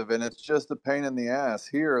expensive and it's just a pain in the ass.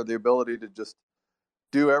 Here, the ability to just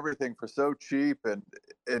do everything for so cheap and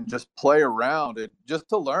just play around and just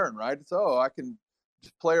to learn, right? It's I can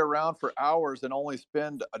just play around for hours and only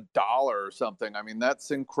spend $1 or something. I mean,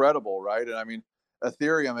 that's incredible, right? And I mean,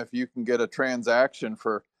 Ethereum, if you can get a transaction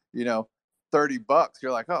for, $30,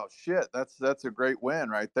 you're like, oh shit, that's a great win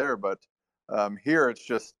right there. But here it's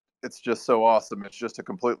just so awesome. It's just a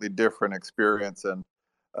completely different experience, and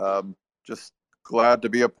just glad to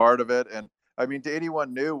be a part of it. And I mean, to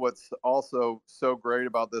anyone new, what's also so great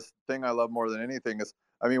about this thing I love more than anything is,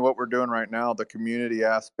 I mean, what we're doing right now, the community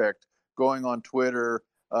aspect, going on Twitter,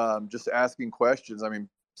 just asking questions. I mean,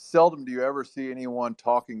 seldom do you ever see anyone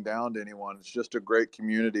talking down to anyone. It's just a great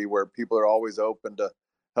community where people are always open to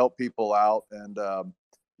help people out. And,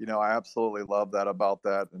 I absolutely love that about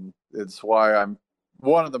that. And it's why I'm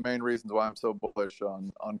one of the main reasons why I'm so bullish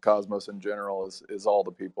on Cosmos in general is all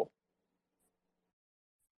the people.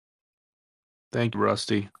 Thank you,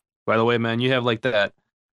 Rusty. By the way, man, you have like that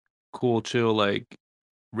cool, chill, like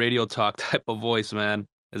radio talk type of voice, man.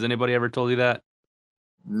 Has anybody ever told you that?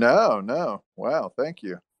 No. Wow, thank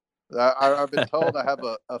you. I've been told I have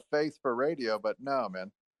a face for radio, but no,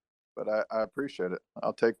 man. But I appreciate it.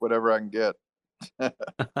 I'll take whatever I can get.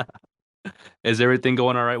 Is everything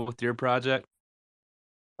going all right with your project?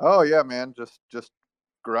 Oh yeah, man. Just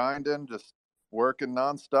grinding, just working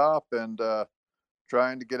nonstop, and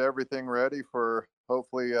trying to get everything ready for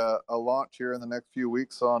hopefully a launch here in the next few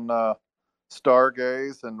weeks on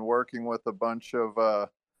Stargaze, and working with a bunch of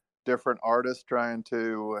different artists, trying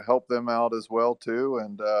to help them out as well too.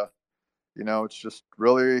 And it's just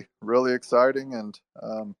really exciting, and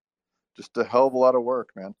just a hell of a lot of work,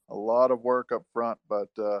 man. A lot of work up front, but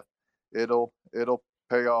it'll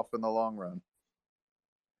pay off in the long run.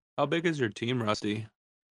 How big is your team, Rusty?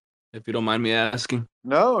 If you don't mind me asking.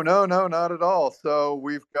 No, not at all. So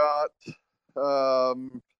we've got,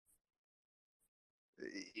 um,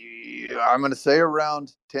 I'm going to say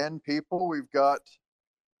around 10 people. We've got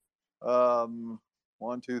one,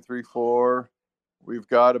 two, three, four. We've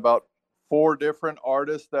got about 4 different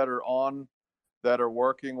artists that are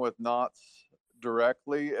working with Knots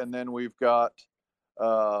directly, and then we've got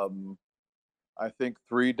I think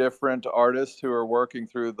 3 different artists who are working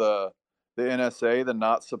through the NSA, the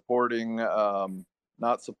not supporting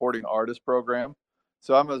artist program.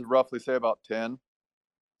 So I'm gonna roughly say about 10.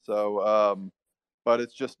 So, but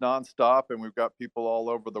it's just nonstop, and we've got people all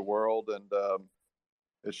over the world, and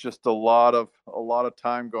it's just a lot of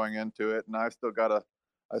time going into it. And I still got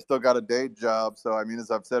a day job. So I mean, as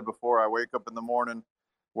I've said before, I wake up in the morning,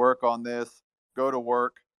 work on this, go to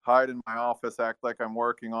work, hide in my office, act like I'm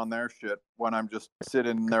working on their shit when I'm just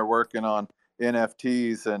sitting there working on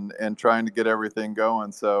NFTs and trying to get everything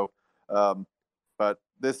going. So, but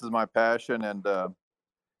this is my passion, and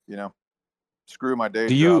you know, screw my day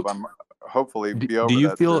Do you job. I'm hopefully do, be do over you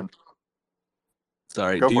that feel soon.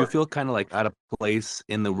 sorry, Go do you for it. feel kind of like out of place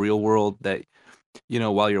in the real world that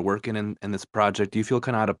while you're working in this project, do you feel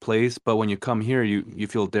kind of out of place, but when you come here you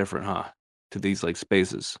feel different, huh? To these like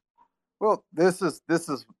spaces. Well, this is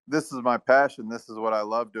my passion. This is what I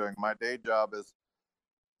love doing. My day job is,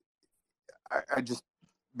 I just,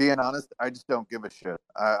 being honest, I just don't give a shit.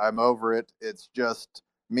 I'm over it. It's just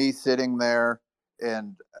me sitting there,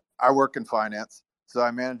 and I work in finance, so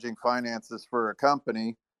I'm managing finances for a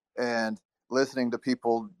company, and listening to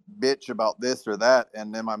people bitch about this or that,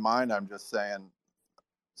 and in my mind, I'm just saying,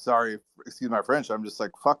 sorry, excuse my French. I'm just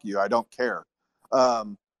like, fuck you. I don't care.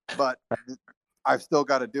 But I've still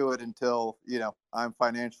got to do it until I'm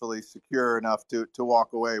financially secure enough to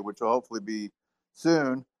walk away, which will hopefully be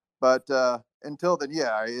soon. But until then,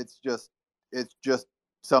 yeah, it's just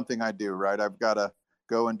something I do, right? I've got to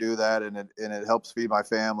go and do that, and it helps feed my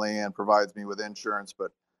family and provides me with insurance.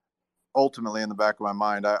 But ultimately, in the back of my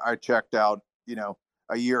mind, I checked out,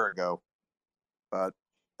 a year ago. But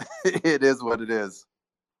it is what it is.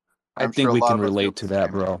 I I'm sure think a we lot can of us feel relate the to that,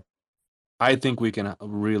 same. bro. I think we can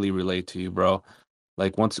really relate to you, bro.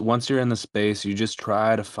 Like once you're in the space, you just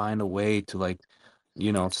try to find a way to like,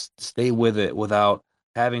 stay with it without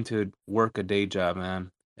having to work a day job, man.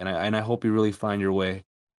 And I hope you really find your way.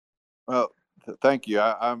 Well, thank you.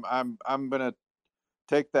 I'm gonna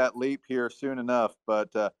take that leap here soon enough, but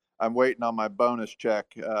I'm waiting on my bonus check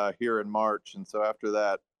here in March, and so after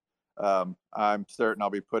that, I'm certain I'll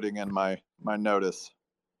be putting in my notice.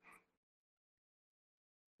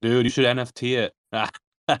 Dude, you should NFT it. Put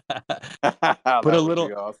a That would be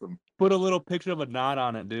little awesome. put a little picture of a knot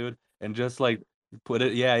on it, dude, and just like put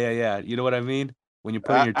it. Yeah. You know what I mean? When you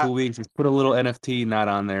put in your 2 weeks, just put a little NFT knot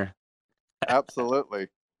on there. Absolutely,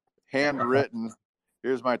 handwritten.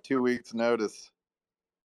 Here's my 2 weeks notice.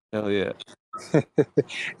 Hell yeah.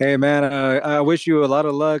 Hey man, I wish you a lot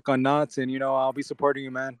of luck on knots, and I'll be supporting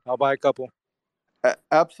you, man. I'll buy a couple.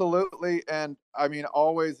 Absolutely. And I mean,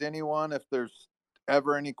 always, anyone, if there's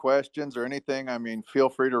ever any questions or anything, I mean, feel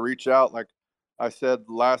free to reach out. Like I said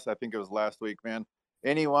I think it was last week, man.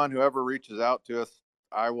 Anyone who ever reaches out to us,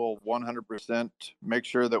 I will 100% make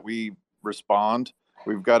sure that we respond.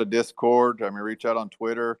 We've got a Discord. I mean, reach out on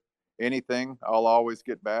Twitter, anything. I'll always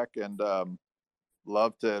get back, and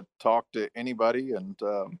love to talk to anybody, and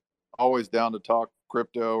always down to talk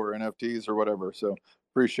crypto or NFTs or whatever. So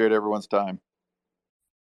appreciate everyone's time.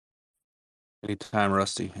 Anytime,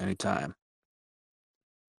 Rusty. Anytime.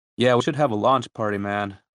 Yeah, we should have a launch party,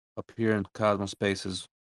 man, up here in Cosmos Spaces.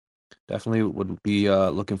 Definitely would be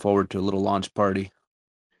looking forward to a little launch party.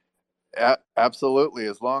 Absolutely,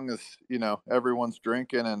 as long as everyone's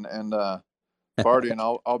drinking and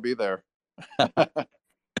partying, I'll be there.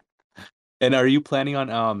 And are you planning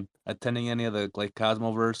on attending any of the like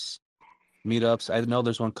Cosmoverse meetups? I know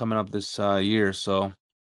there's one coming up this year, so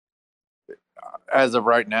As of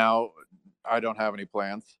right now, I don't have any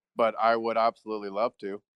plans, but I would absolutely love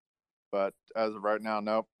to. But as of right now,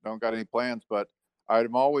 nope, don't got any plans. But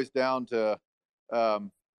I'm always down to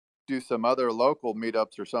um, do some other local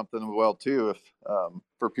meetups or something well too. If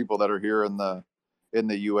for people that are here in the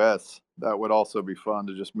U.S., that would also be fun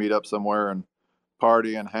to just meet up somewhere and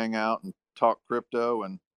party and hang out and talk crypto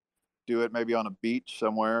and do it maybe on a beach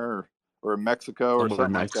somewhere or in Mexico or Somewhere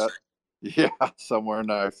something like nice. that. Yeah, somewhere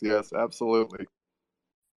nice. Yes, absolutely.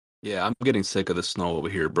 Yeah, I'm getting sick of the snow over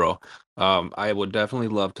here, bro. I would definitely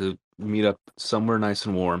love to meet up somewhere nice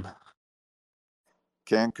and warm.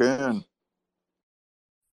 Cancun.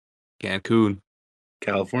 Cancun.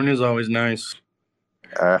 California's always nice.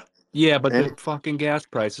 Yeah, but Any, the fucking gas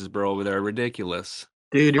prices, bro, over there are ridiculous.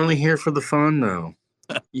 Dude, you're only here for the fun, though.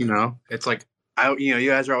 It's like you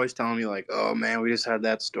guys are always telling me like, oh man, we just had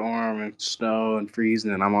that storm and snow and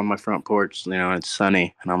freezing, and I'm on my front porch, and it's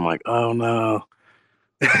sunny, and I'm like, oh no.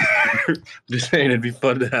 Just saying, it'd be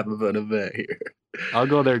fun to have a fun event here. I'll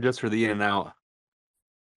go there just for the in and out.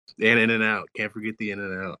 And in and out, can't forget the in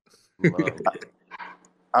and out. Love it.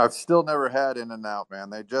 I've still never had In and Out, man.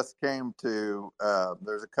 They just came to.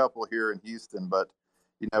 There's a couple here in Houston, but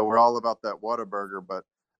we're all about that Whataburger. But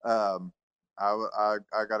I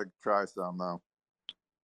got to try some though.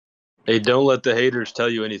 Hey, don't let the haters tell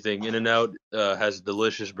you anything. In-N-Out has a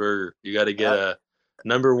delicious burger. You got to get a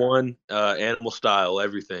number one animal style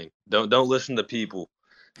everything. Don't listen to people.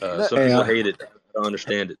 Some Hey, people hate it. I don't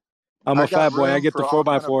understand it. I'm I a fat got boy. I room get the for all four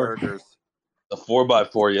by kind of four. burgers. A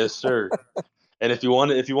 4x4, yes sir. And if you want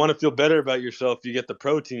to feel better about yourself, you get the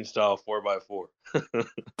protein style 4x4.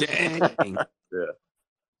 Dang. Yeah,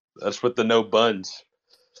 that's with the no buns.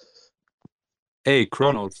 Hey,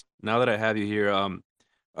 Kronos, now that I have you here,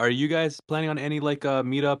 are you guys planning on any like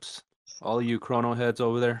meetups? All of you Chrono heads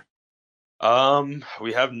over there?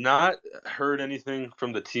 We have not heard anything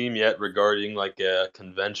from the team yet regarding like a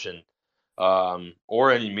convention,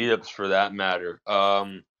 or any meetups for that matter.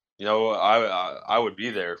 I would be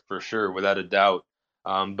there for sure, without a doubt.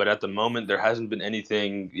 But at the moment, there hasn't been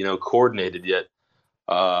anything coordinated yet.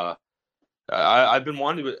 Uh, I've been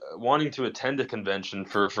wanting to attend a convention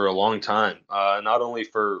for a long time, not only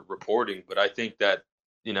for reporting, but I think that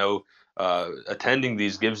attending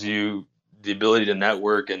these gives you the ability to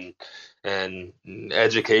network and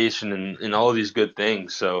education and all of these good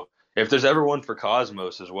things. So if there's ever one for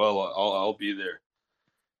Cosmos as well, I'll be there.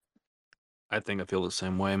 I think I feel the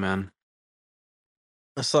same way, man.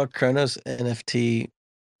 I saw Kronos NFT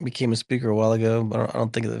became a speaker a while ago, but I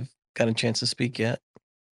don't think they've got a chance to speak yet.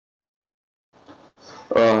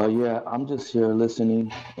 Yeah, I'm just here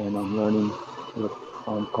listening and I'm learning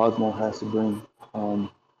what Cosmo has to bring.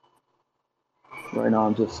 Right now,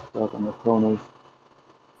 I'm just stuck on the Chronos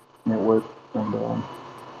network and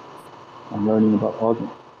I'm learning about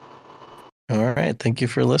Cosmo. All right. Thank you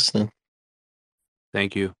for listening.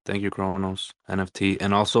 Thank you, Kronos NFT,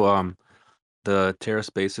 and also the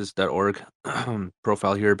terraspaces.org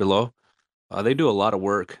profile here below. They do a lot of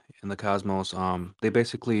work in the Cosmos. They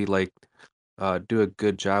basically like do a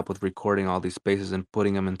good job with recording all these spaces and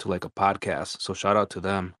putting them into like a podcast. So shout out to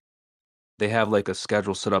them. They have like a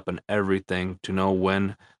schedule set up and everything to know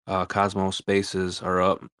when Cosmos spaces are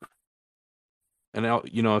up. And now,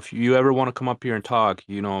 if you ever want to come up here and talk,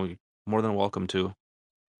 more than welcome to.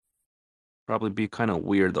 Probably be kind of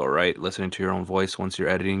weird though, right? Listening to your own voice once you're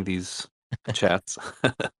editing these chats.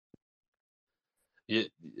 Yeah,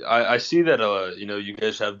 I see that you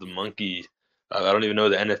guys have the monkey. I don't even know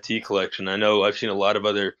the NFT collection. I know I've seen a lot of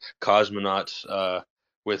other cosmonauts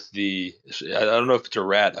with the. I don't know if it's a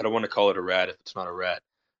rat. I don't want to call it a rat if it's not a rat.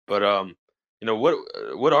 But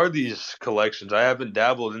what are these collections? I haven't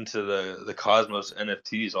dabbled into the Cosmos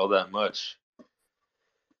NFTs all that much.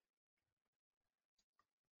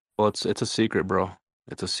 Well, it's a secret, bro.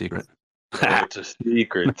 It's a secret. Oh, it's a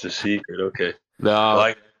secret. It's a secret. Okay. Well, No,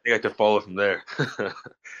 I think I could follow from there.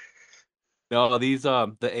 no, these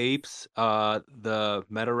the apes, the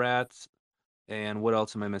meta rats, and what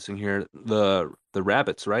else am I missing here? The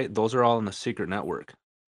rabbits, right? Those are all in the secret network.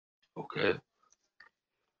 Okay.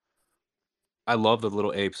 I love the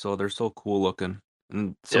little apes, so they're so cool looking,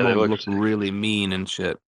 and Yeah, some they of them look look sick. really mean and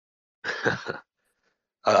shit.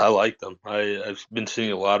 I like them. I've been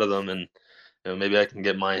seeing a lot of them, and maybe I can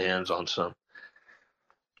get my hands on some.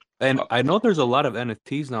 And I know there's a lot of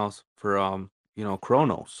NFTs now for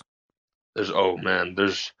Chronos. Oh man,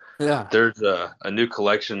 Yeah. there's a new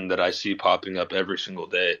collection that I see popping up every single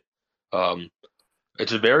day. Um,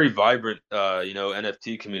 it's a very vibrant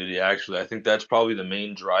NFT community. Actually, I think that's probably the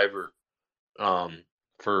main driver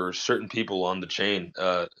for certain people on the chain.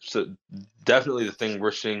 So definitely the thing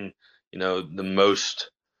we're seeing the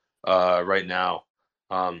most right now.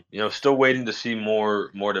 Still waiting to see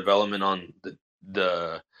more development on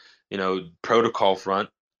the protocol front.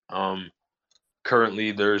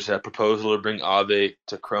 Currently, there's a proposal to bring Aave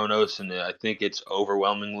to Kronos, and I think it's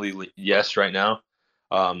overwhelmingly yes right now.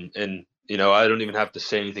 And I don't even have to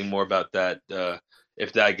say anything more about that.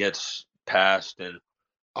 If that gets passed and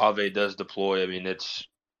Aave does deploy, I mean it's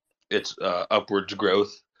upwards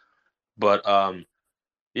growth. But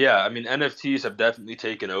yeah, I mean NFTs have definitely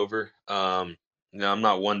taken over. I'm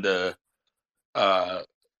not one uh,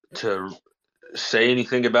 to say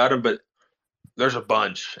anything about them, but there's a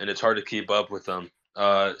bunch, and it's hard to keep up with them.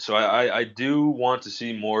 So I do want to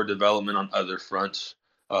see more development on other fronts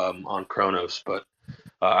on Kronos, but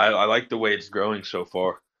I like the way it's growing so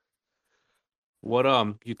far. What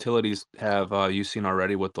utilities have you seen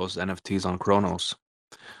already with those NFTs on Kronos?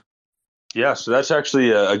 Yeah, so that's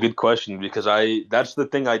actually a good question because that's the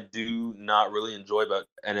thing I do not really enjoy about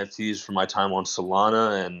NFTs from my time on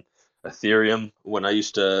Solana and Ethereum when I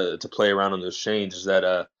used to play around on those chains is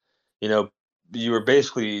that you know you were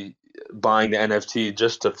basically buying the NFT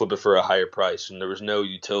just to flip it for a higher price and there was no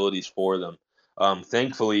utilities for them.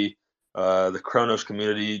 Thankfully, the Kronos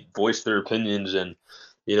community voiced their opinions and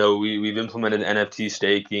we've implemented NFT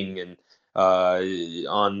staking and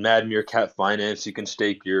on Mad Meerkat Finance, you can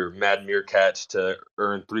stake your Mad Meerkats to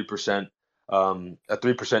earn 3%, a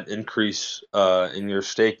 3% increase in your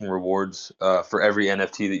staking rewards for every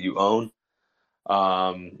NFT that you own.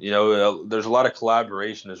 There's a lot of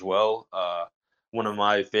collaboration as well. One of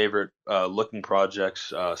my favorite looking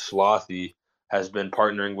projects, Slothy, has been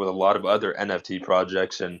partnering with a lot of other NFT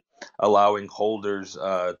projects and allowing holders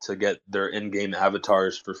to get their in-game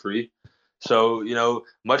avatars for free. So,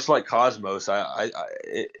 much like Cosmos,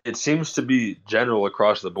 it seems to be general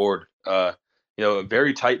across the board. A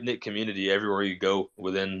very tight knit community everywhere you go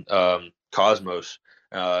within Cosmos,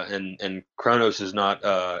 and Kronos is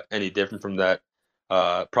not any different from that.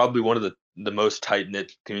 Probably one of the most tight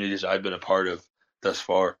knit communities I've been a part of thus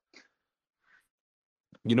far.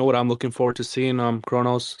 You know what I'm looking forward to seeing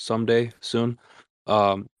Kronos someday soon.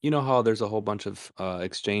 You know how there's a whole bunch of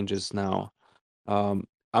exchanges now.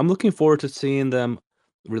 I'm looking forward to seeing them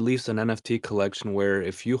release an NFT collection where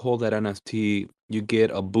if you hold that NFT, you get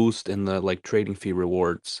a boost in the like trading fee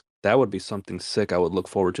rewards. That would be something sick I would look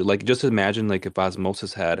forward to. Like just imagine like if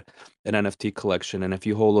Osmosis had an NFT collection and if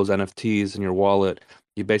you hold those NFTs in your wallet,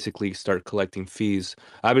 you basically start collecting fees.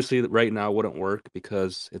 Obviously right now it wouldn't work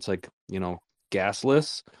because it's like,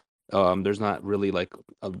 gasless. There's not really like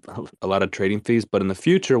a lot of trading fees, but in the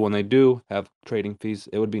future when they do have trading fees,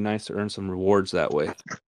 it would be nice to earn some rewards that way.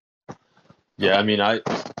 Yeah, I mean, I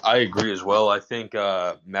agree as well. I think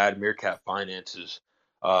Mad Meerkat Finance is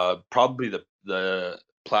probably the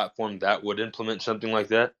platform that would implement something like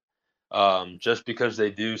that. Just because they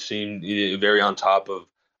do seem very on top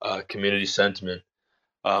of community sentiment.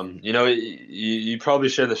 You probably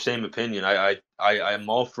share the same opinion. I'm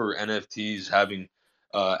all for NFTs having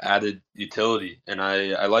added utility, and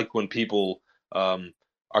I like when people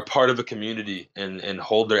are part of a community and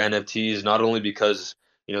hold their NFTs not only because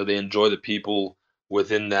they enjoy the people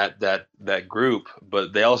within that group,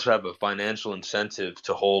 but they also have a financial incentive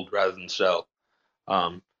to hold rather than sell.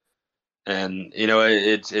 Um, and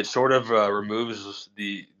it sort of removes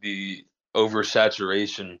the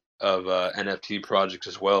oversaturation of NFT projects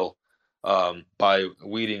as well by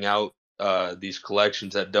weeding out these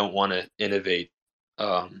collections that don't want to innovate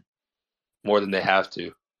um, more than they have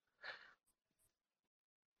to.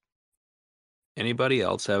 Anybody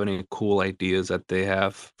else have any cool ideas that they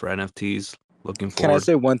have for NFTs looking Can I forward?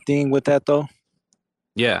 say one thing with that though?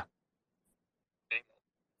 Yeah.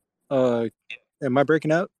 Am I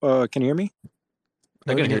breaking up? Can you hear me?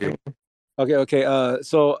 I can hear you. Okay.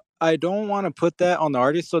 So I don't want to put that on the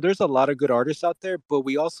artists. So there's a lot of good artists out there, but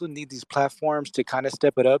we also need these platforms to kind of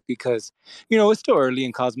step it up because, it's still early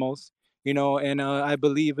in Cosmos, and I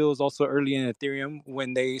believe it was also early in Ethereum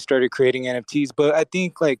when they started creating NFTs. But I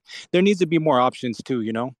think like there needs to be more options too.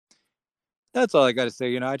 That's all I got to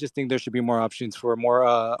say. I just think there should be more options for more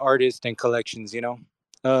artists and collections.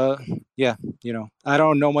 Uh, yeah, I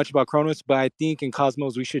don't know much about Kronos, but I think in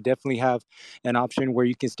Cosmos we should definitely have an option where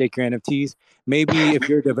you can stake your NFTs. Maybe if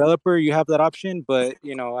you're a developer, you have that option, but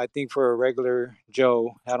I think for a regular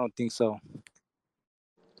Joe, I don't think so.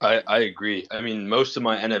 I agree. I mean, most of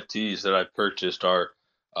my NFTs that I've purchased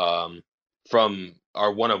um,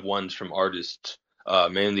 are one of ones from artists,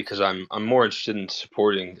 mainly because I'm more interested in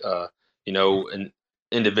supporting an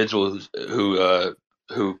individual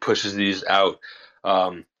who pushes these out.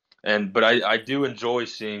 Um, but I do enjoy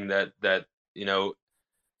seeing that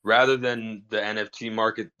rather than the NFT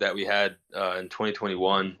market that we had in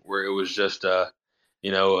 2021, where it was just a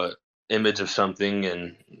image of something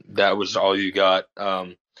and that was all you got.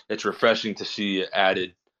 It's refreshing to see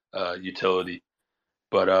added utility.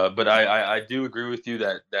 But I do agree with you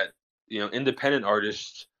that independent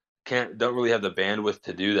artists don't really have the bandwidth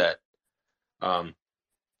to do that. Um,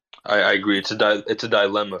 I agree. It's a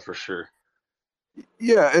dilemma for sure.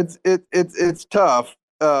 Yeah, it's tough.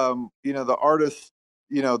 The artists,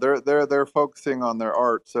 they're focusing on their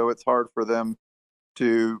art, so it's hard for them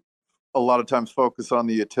to a lot of times focus on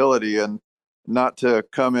the utility and not to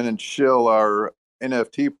come in and shill our our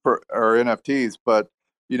NFTs. But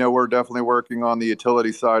we're definitely working on the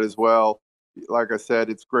utility side as well. Like I said,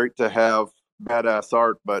 it's great to have badass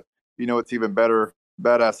art, but it's even better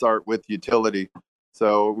badass art with utility.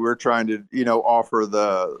 So we're trying to offer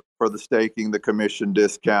for the staking, the commission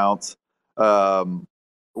discounts.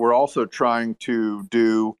 We're also trying to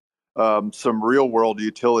do some real world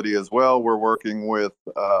utility as well. We're working with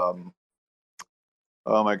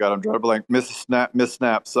oh my God, I'm drawing a blank. Miss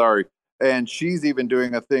Snap, sorry. And she's even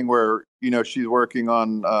doing a thing where, she's working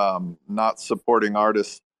on not supporting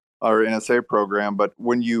artists, our NSA program, but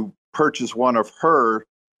when you purchase one of her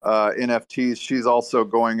NFTs, she's also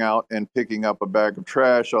going out and picking up a bag of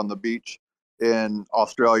trash on the beach in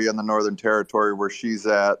Australia in the Northern Territory where she's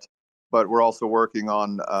at. But we're also working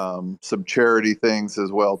on some charity things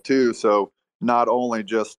as well too. So not only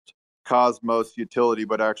just Cosmos utility,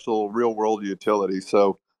 but actual real world utility.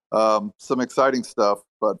 So some exciting stuff.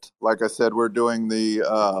 But like I said, we're doing the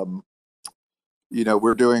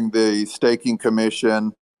staking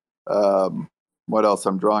commission. What else?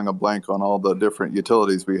 I'm drawing a blank on all the different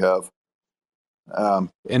utilities we have.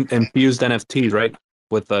 Infused NFTs, right?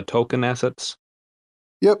 With token assets.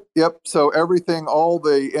 Yep. So everything, all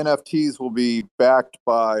the NFTs will be backed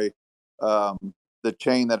by the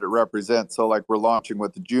chain that it represents. So like we're launching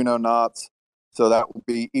with the Juno knots. So that will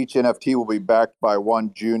be, each NFT will be backed by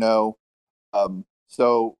one Juno.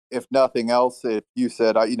 So if nothing else, if you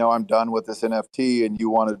said, I'm done with this NFT and you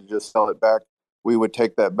wanted to just sell it back, we would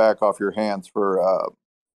take that back off your hands for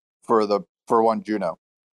one Juno.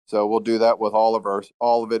 So we'll do that with all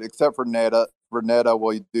of it, except for Neta. For Neta,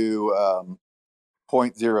 we'll do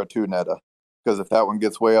 0.02 Neta. Because if that one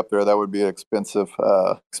gets way up there, that would be an expensive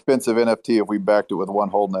NFT if we backed it with one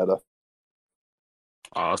whole Neta.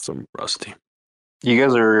 Awesome, Rusty. You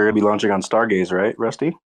guys are going to be launching on Stargaze, right,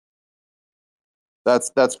 Rusty?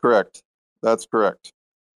 That's correct. That's correct.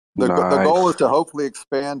 The goal is to hopefully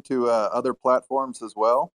expand to other platforms as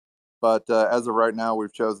well. But as of right now,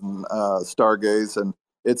 we've chosen Stargaze, and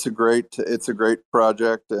it's a great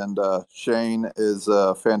project. And Shane is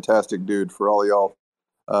a fantastic dude. For all y'all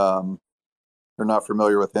are not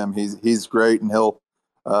familiar with him, he's great, and he'll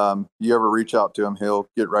you ever reach out to him, he'll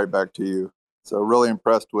get right back to you. So really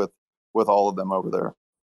impressed with all of them over there.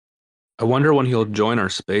 I wonder when he'll join our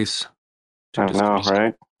space. I know,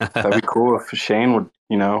 right? That'd be cool if Shane would,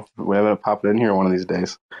 we have to pop it in here one of these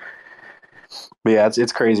days. But yeah,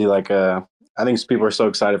 it's crazy. Like, I think people are so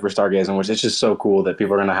excited for Stargazing, which it's just so cool that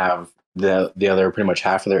people are gonna have the other pretty much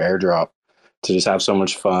half of their airdrop to just have so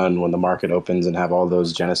much fun when the market opens and have all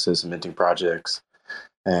those Genesis and minting projects,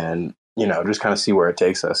 and just kind of see where it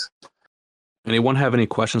takes us. Anyone have any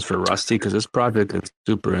questions for Rusty? Because this project is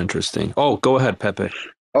super interesting. Oh, go ahead, Pepe.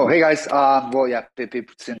 Oh, hey guys. Well, yeah, Pepe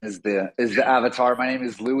is the avatar. My name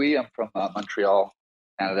is Louis. I'm from Montreal,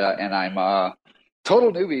 Canada, and I'm a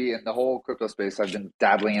total newbie in the whole crypto space. I've been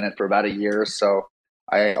dabbling in it for about a year, so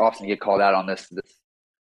I often get called out on this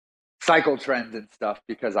cycle trend and stuff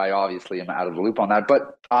because I obviously am out of the loop on that.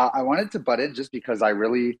 But I wanted to butt in just because I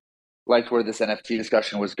really liked where this NFT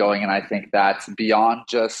discussion was going, and I think that beyond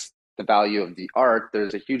just the value of the art,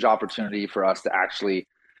 there's a huge opportunity for us to actually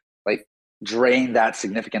drain that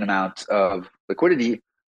significant amount of liquidity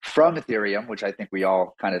from Ethereum, which I think we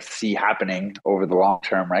all kind of see happening over the long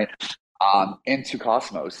term, right? Into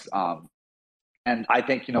Cosmos. And I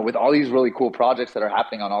think, with all these really cool projects that are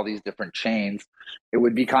happening on all these different chains, it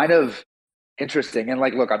would be kind of interesting. And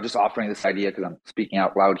look, I'm just offering this idea because I'm speaking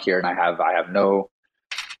out loud here, and I have no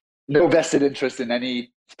vested interest in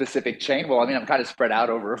any specific chain. Well, I mean, I'm kind of spread out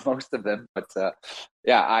over most of them, but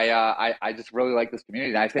yeah, I just really like this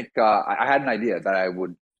community, and I think I had an idea that I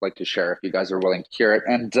would like to share if you guys are willing to hear it.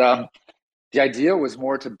 And the idea was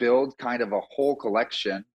more to build kind of a whole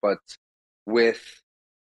collection, but with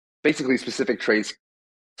basically specific traits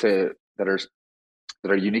that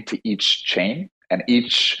are unique to each chain, and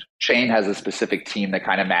each chain has a specific team that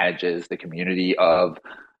kind of manages the community of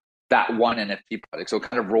that one NFT project. So it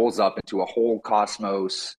kind of rolls up into a whole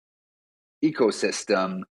Cosmos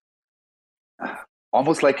ecosystem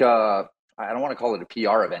almost like I don't want to call it a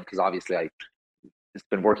PR event because obviously it's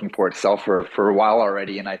been working for itself for a while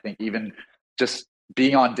already. And I think even just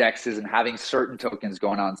being on dexes and having certain tokens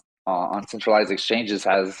going on centralized exchanges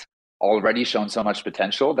has already shown so much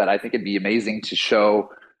potential that I think it'd be amazing to show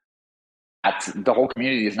that the whole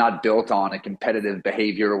community is not built on a competitive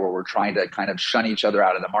behavior where we're trying to kind of shun each other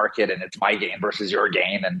out of the market and it's my game versus your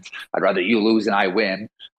game and I'd rather you lose and I win.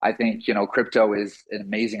 I think, crypto is an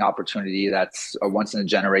amazing opportunity that's a once in a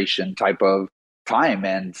generation type of time.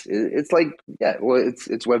 And it's like, yeah, well,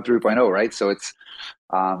 it's Web 3.0, right? So it's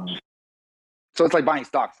like buying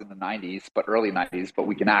stocks in the 90s, but early 90s, but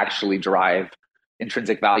we can actually derive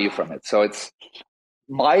intrinsic value from it. So it's,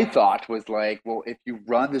 my thought was like, well, if you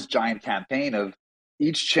run this giant campaign of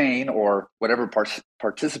each chain or whatever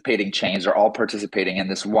participating chains are all participating in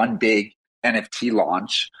this one big NFT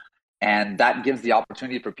launch, and that gives the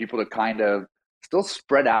opportunity for people to kind of still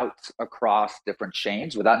spread out across different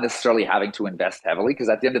chains without necessarily having to invest heavily. Because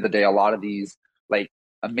at the end of the day, a lot of these like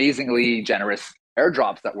amazingly generous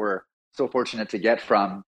airdrops that we're so fortunate to get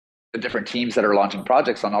from the different teams that are launching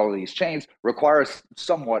projects on all of these chains requires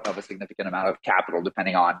somewhat of a significant amount of capital,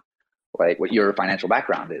 depending on like what your financial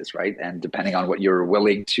background is, right? And depending on what you're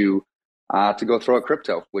willing to go throw at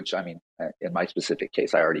crypto, which I mean, in my specific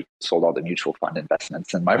case, I already sold all the mutual fund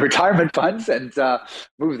investments in my retirement funds and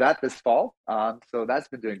moved that this fall. So that's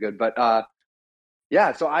been doing good. But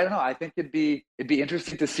yeah, so I don't know. I think it'd be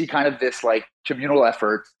interesting to see kind of this like communal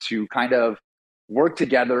effort to kind of work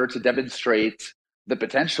together to demonstrate the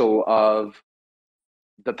potential of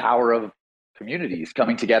the power of communities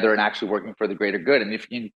coming together and actually working for the greater good. And if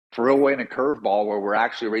you can throw in a curveball where we're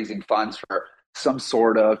actually raising funds for some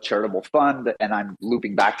sort of charitable fund, and I'm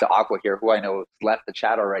looping back to Aqua here, who I know has left the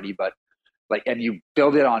chat already, but like, and you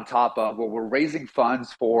build it on top of, well, we're raising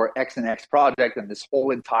funds for X and X project, and this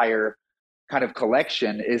whole entire kind of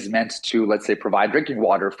collection is meant to, let's say, provide drinking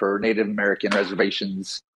water for Native American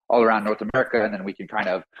reservations all around North America. And then we can kind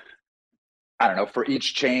of, I don't know, for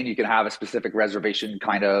each chain, you can have a specific reservation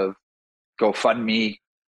kind of GoFundMe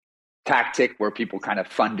tactic where people kind of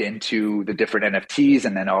fund into the different NFTs,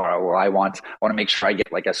 and then, oh, well, I want to make sure I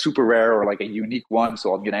get like a super rare or like a unique one,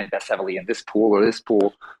 so I'm going to invest heavily in this pool or this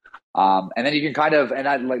pool. And then you can kind of, and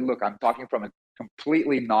I like, look, I'm talking from a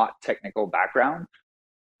completely not technical background.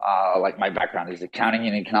 Like my background is accounting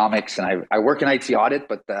and economics, and I work in IT audit,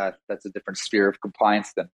 but that's a different sphere of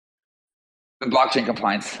compliance than blockchain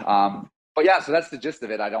compliance. But yeah, so that's the gist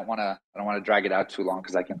of it. I don't want to drag it out too long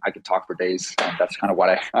because I can talk for days. And that's kind of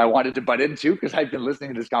what I wanted to butt into because I've been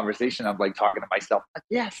listening to this conversation. I'm like talking to myself. Like,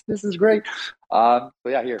 yes, this is great. But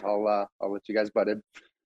yeah, here I'll let you guys butt in.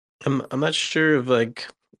 I'm not sure if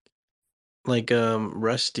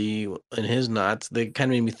Rusty and his knots, they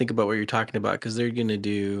kind of made me think about what you're talking about because they're gonna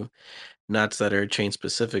do knots that are chain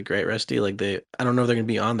specific, right, Rusty? Like I don't know if they're gonna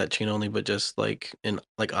be on that chain only, but just like in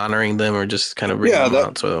like honoring them or just kind of bringing them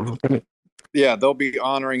out. So yeah, they'll be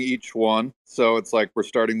honoring each one. So it's like we're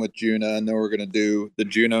starting with Juna, and then we're gonna do the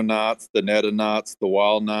Juno knots, the Neta knots, the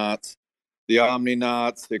Wild knots, the Omni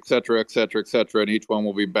knots, et cetera, et cetera, et cetera. And each one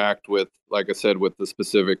will be backed with, like I said, with the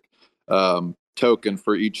specific token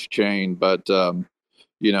for each chain. But we're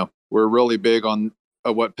really big on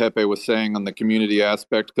what Pepe was saying on the community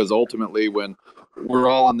aspect, because ultimately when we're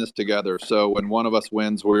all in this together, so when one of us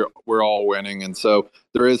wins, we're all winning. And so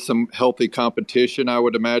there is some healthy competition, I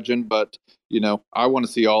would imagine, but I want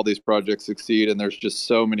to see all these projects succeed, and there's just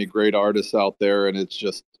so many great artists out there, and it's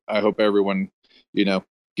just, I hope everyone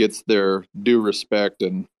gets their due respect.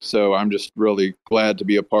 And so I'm just really glad to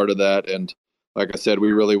be a part of that. And like I said,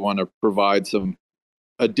 we really want to provide some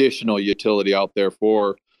additional utility out there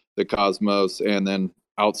for the Cosmos, and then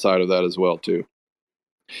outside of that as well too.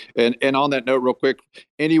 And on that note, real quick,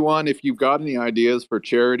 anyone, if you've got any ideas for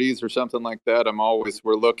charities or something like that,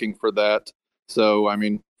 we're looking for that. So I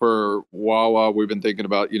mean, for Wawa, we've been thinking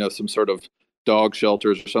about some sort of dog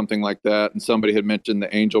shelters or something like that, and somebody had mentioned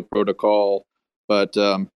the Angel Protocol. But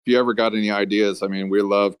if you ever got any ideas, I mean, we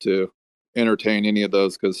love to entertain any of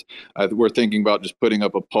those, because we're thinking about just putting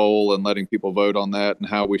up a poll and letting people vote on that, and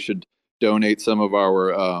how we should donate some of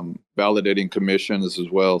our validating commissions as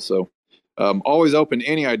well. So always open to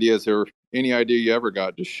any ideas, or any idea you ever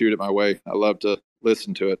got, just shoot it my way. I love to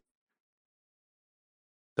listen to it.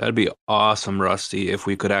 That'd be awesome, Rusty, if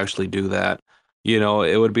we could actually do that.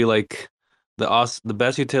 It would be like the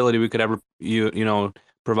best utility we could ever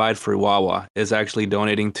provide for Wawa is actually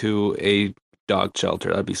donating to a dog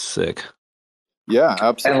shelter. That'd be sick. Yeah,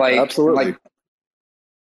 absolutely. Absolutely.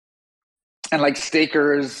 And like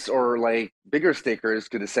stakers or like bigger stakers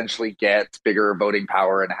could essentially get bigger voting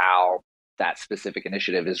power in how that specific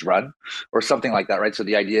initiative is run, or something like that, right? So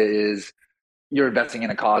the idea is you're investing in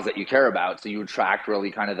a cause that you care about, so you attract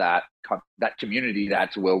really kind of that community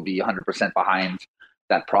that will be 100% behind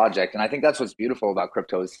that project. And I think that's what's beautiful about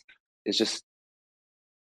crypto is just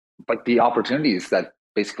like the opportunities that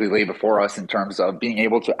basically lay before us in terms of being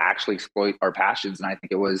able to actually exploit our passions. And I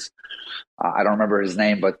think it was, I don't remember his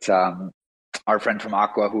name, but our friend from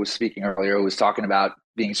Aqua who was speaking earlier, who was talking about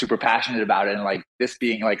being super passionate about it and like this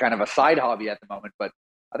being like kind of a side hobby at the moment. But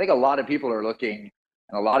I think a lot of people are looking,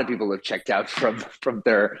 and a lot of people have checked out from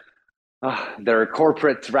their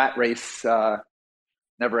corporate rat race,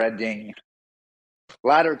 never ending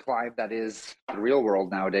ladder climb that is the real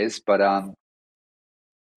world nowadays. But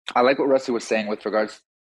I like what Rusty was saying with regards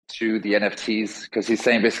to the NFTs, because he's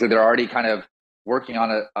saying basically they're already kind of working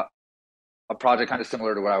on a project kind of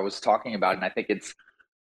similar to what I was talking about. And I think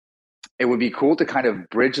it would be cool to kind of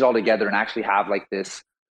bridge it all together and actually have like this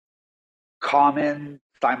common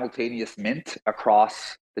simultaneous mint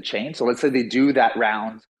across the chain. So let's say they do that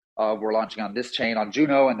round of we're launching on this chain on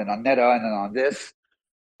Juno and then on Neta and then on this.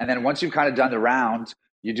 And then once you've kind of done the round,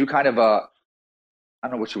 you do kind of I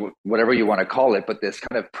don't know whatever you want to call it, but this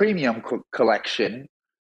kind of premium collection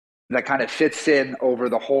that kind of fits in over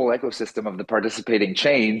the whole ecosystem of the participating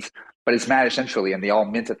chains, but it's managed centrally and they all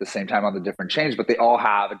mint at the same time on the different chains, but they all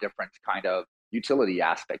have a different kind of utility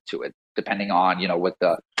aspect to it, depending on, what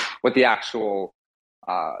the actual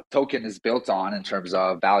token is built on in terms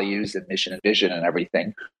of values and mission and vision and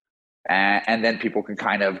everything. And then people can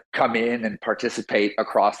kind of come in and participate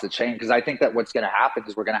across the chain. Because I think that what's going to happen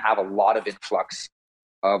is we're going to have a lot of influx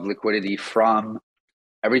of liquidity from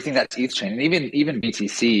everything that's ETH chain, and even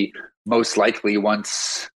BTC most likely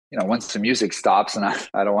once the music stops. And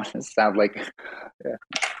I don't want to sound like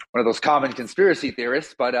one of those common conspiracy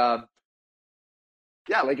theorists, but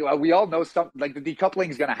like we all know like the decoupling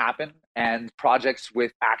is going to happen, and projects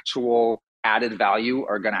with actual added value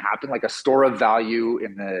are going to happen. Like a store of value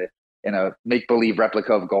in a make-believe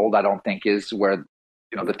replica of gold, I don't think is where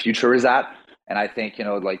the future is at. And I think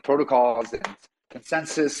like protocols and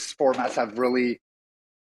consensus formats have really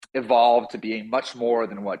evolved to being much more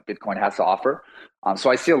than what Bitcoin has to offer. So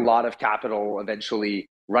I see a lot of capital eventually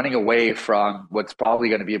running away from what's probably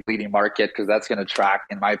going to be a bleeding market, because that's going to track,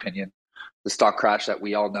 in my opinion, the stock crash that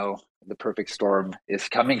we all know the perfect storm is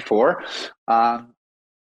coming for. Okay.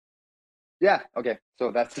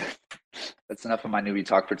 So that's enough of my newbie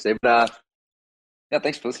talk for today. But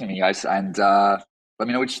thanks for listening to me, guys, and let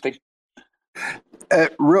me know what you think.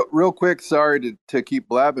 Real quick, sorry to keep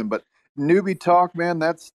blabbing, but newbie talk, man,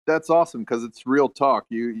 that's awesome, because it's real talk.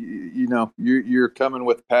 You're coming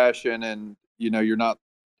with passion, and you're not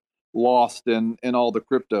lost in all the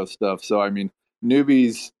crypto stuff. So I mean,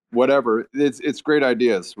 newbies, whatever, it's great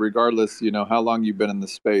ideas regardless how long you've been in the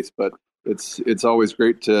space. But it's always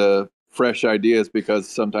great to fresh ideas, because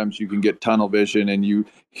sometimes you can get tunnel vision and you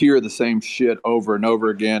hear the same shit over and over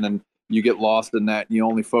again, and you get lost in that and you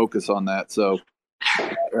only focus on that. So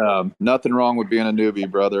nothing wrong with being a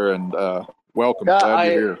newbie, brother, and welcome. Glad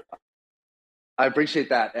you're here. I appreciate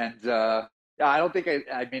that. And I don't think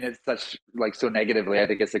I mean it such like so negatively. I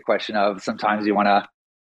think it's a question of sometimes you want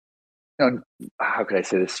to, how could I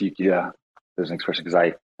say this? There's an expression,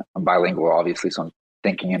 because I'm bilingual, obviously, so I'm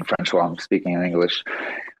thinking in French while I'm speaking in English.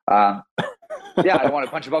 I don't want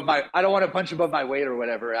to punch above my weight or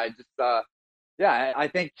whatever. I just I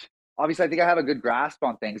think obviously I have a good grasp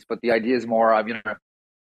on things, but the idea is more I'm gonna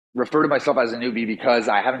refer to myself as a newbie because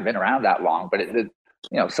I haven't been around that long. But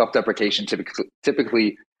self-deprecation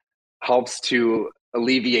typically helps to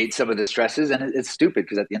alleviate some of the stresses, and it's stupid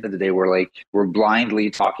because at the end of the day we're blindly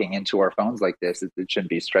talking into our phones like this. It shouldn't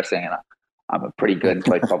be stressing, and I'm a pretty good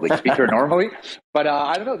public speaker normally, but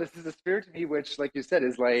I don't know. This is a spirit to me, which, like you said,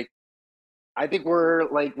 is I think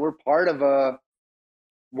we're part of a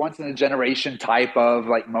once in a generation type of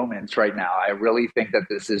moments right now. I really think that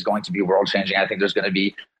this is going to be world changing. I think there's going to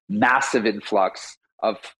be massive influx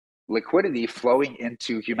of liquidity flowing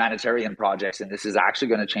into humanitarian projects, and this is actually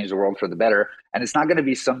going to change the world for the better. And it's not going to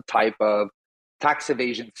be some type of tax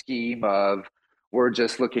evasion scheme of we're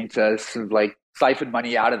just looking to siphon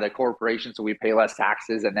money out of the corporation so we pay less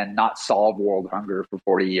taxes and then not solve world hunger for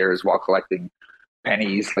 40 years while collecting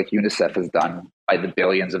pennies like UNICEF has done by the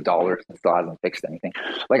billions of dollars and still hasn't fixed anything.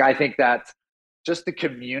 I think that just the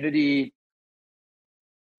community,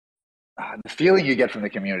 the feeling you get from the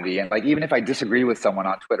community, and even if I disagree with someone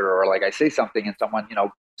on Twitter, or I say something and someone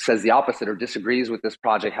says the opposite or disagrees with this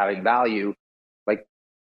project having value,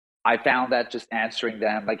 I found that just answering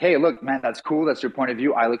them hey, look, man, that's cool, that's your point of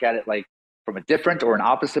view. I look at it from a different or an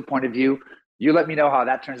opposite point of view. You let me know how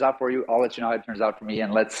that turns out for you. I'll let you know how it turns out for me,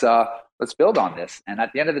 and let's let's build on this. And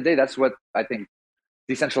at the end of the day, that's what I think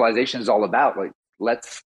decentralization is all about. Like,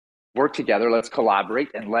 let's work together, let's collaborate,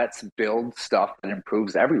 and let's build stuff that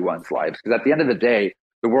improves everyone's lives. Because at the end of the day,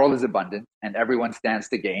 the world is abundant and everyone stands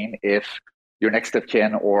to gain if your next of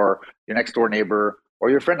kin or your next door neighbor or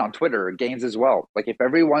your friend on Twitter gains as well. Like, if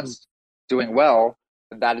everyone's doing well,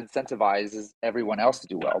 then that incentivizes everyone else to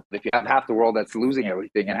do well. But if you have half the world that's losing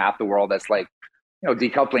everything and half the world that's like,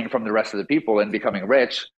 decoupling from the rest of the people and becoming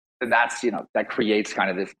rich, then that's, that creates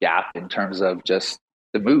kind of this gap in terms of just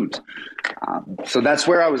the mood. So that's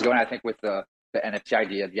where I was going, I think, with the NFT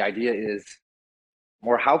idea. The idea is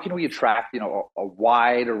more, how can we attract, a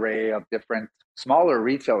wide array of different smaller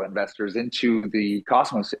retail investors into the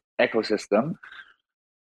Cosmos ecosystem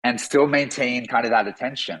and still maintain kind of that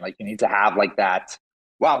attention. Like, you need to have like that,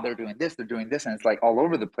 wow, they're doing this, and it's like all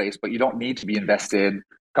over the place, but you don't need to be invested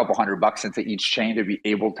a couple $100 into each chain to be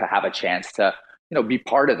able to have a chance to, be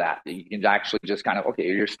part of that. You can actually just kind of, okay,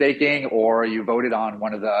 you're staking or you voted on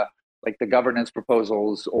one of the, like, the governance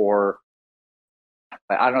proposals, or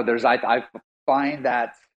I don't know, I find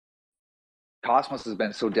that Cosmos has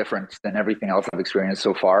been so different than everything else I've experienced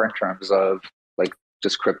so far in terms of like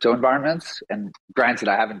just crypto environments. And granted,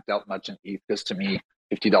 I haven't dealt much in ETH, because to me,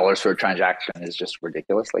 $50 for a transaction is just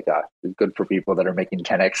ridiculous. Like, it's good for people that are making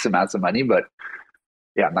 10x amounts of money, but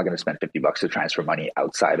yeah, I'm not going to spend $50 to transfer money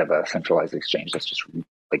outside of a centralized exchange. That's just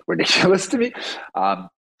like ridiculous to me.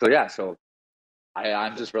 So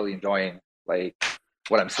I'm just really enjoying like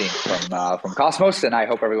what I'm seeing from Cosmos, and I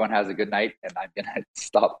hope everyone has a good night. And I'm gonna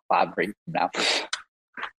stop blabbering now.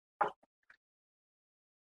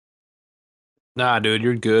 Nah, dude,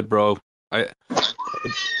 you're good, bro. You're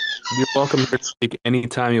welcome to speak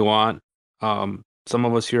anytime you want. Some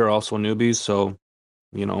of us here are also newbies, so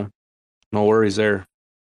no worries there.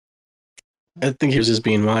 I think he was just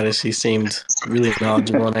being modest. He seemed really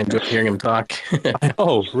knowledgeable, and I enjoyed hearing him talk.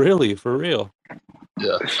 Oh, really? For real?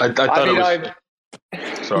 Yeah, I thought it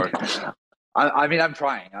was. Sorry. I'm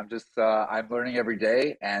trying. I'm just I'm learning every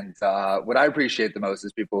day, and what I appreciate the most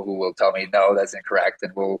is people who will tell me no, that's incorrect,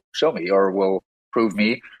 and will show me or will prove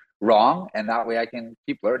me wrong, and that way I can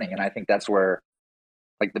keep learning. And I think that's where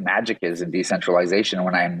like the magic is in decentralization.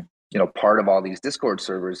 When I'm part of all these Discord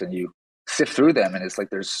servers, and you sift through them, and it's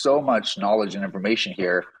like there's so much knowledge and information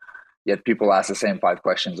here, yet people ask the same 5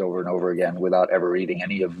 questions over and over again without ever reading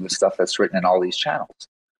any of the stuff that's written in all these channels.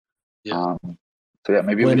 Yeah. So yeah,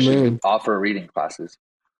 maybe we should offer reading classes.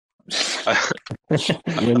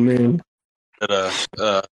 Win-win.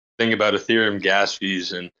 That thing about Ethereum gas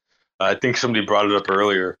fees, and I think somebody brought it up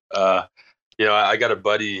earlier. I got a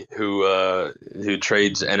buddy who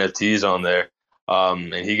trades NFTs on there,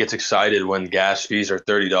 and he gets excited when gas fees are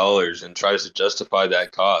 $30 and tries to justify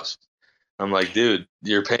that cost. I'm like, dude,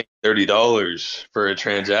 you're paying $30 for a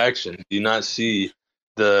transaction. Do you not see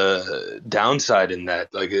the downside in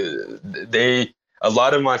that? Like, a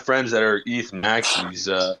lot of my friends that are ETH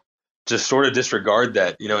maxis just sort of disregard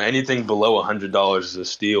that. Anything below $100 is a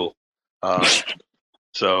steal.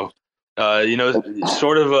 Sort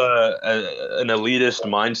of an elitist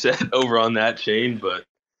mindset over on that chain, but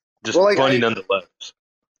just funny nonetheless.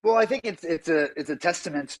 Well, I think it's a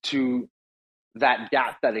testament to that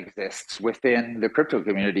gap that exists within the crypto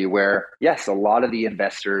community, where yes, a lot of the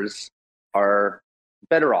investors are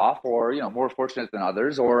better off, or more fortunate than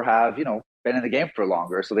others, or have been in the game for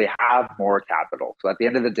longer, so they have more capital. So at the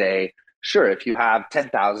end of the day, sure, if you have $10,000,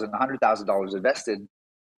 $100,000 invested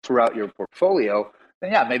throughout your portfolio,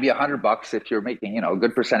 then yeah, maybe $100 if you're making a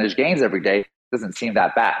good percentage gains every day doesn't seem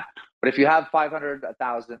that bad. But if you have 500,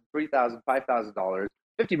 1,000, 3,000, $5,000,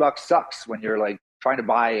 $50 sucks when you're like trying to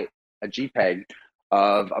buy a JPEG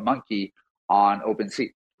of a monkey on OpenSea.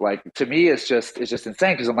 Like, to me, it's just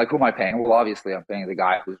insane, because I'm like, who am I paying? Well, obviously, I'm paying the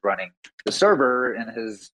guy who's running the server in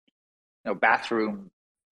his bathroom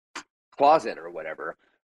closet or whatever.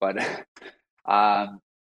 But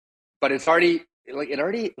it's already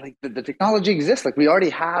the technology exists. Like, we already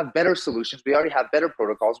have better solutions, we already have better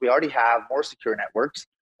protocols, we already have more secure networks,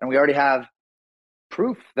 and we already have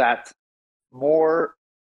proof that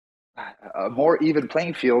a more even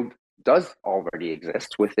playing field does already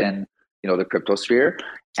exist within the crypto sphere,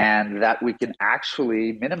 and that we can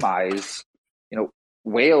actually minimize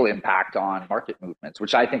whale impact on market movements,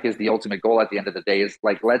 which I think is the ultimate goal at the end of the day. Is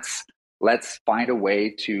like, let's find a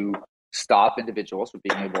way to stop individuals from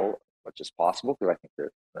being able, much as possible, because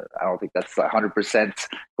I don't think that's 100%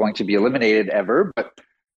 going to be eliminated ever, but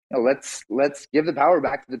let's give the power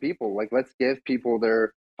back to the people. Like, let's give people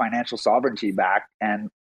their financial sovereignty back and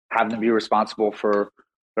have them be responsible for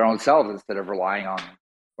their own selves, instead of relying on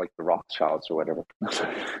like the Rothschilds or whatever.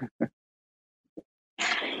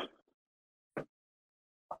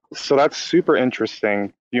 So that's super interesting.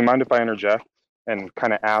 Do you mind if I interject and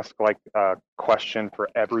kind of ask like a question for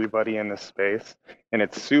everybody in this space? And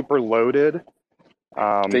it's super loaded.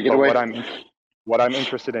 Take it But away. what I'm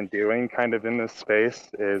interested in doing kind of in this space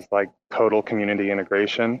is like total community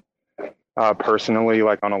integration, personally,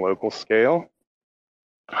 like on a local scale.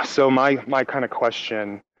 So my kind of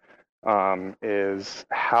question is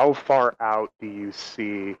how far out do you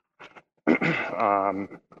see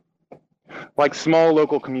like small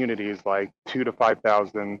local communities, like 2 to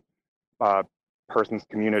 5,000 persons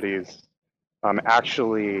communities,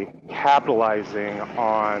 actually capitalizing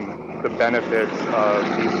on the benefits of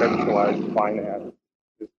decentralized finance,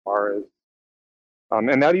 as far as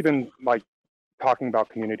and that even like talking about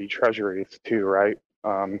community treasuries too, right?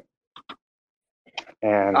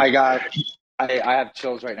 And I have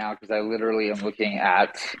chills right now because I literally am looking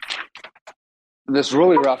at this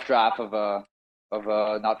really rough draft of a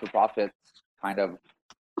not-for-profit kind of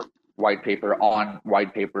white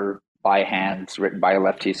paper by hand, written by a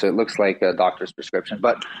lefty. So it looks like a doctor's prescription,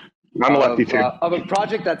 but I'm a lefty too. Of a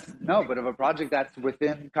project that's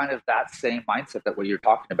within kind of that same mindset that what you're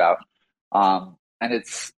talking about, and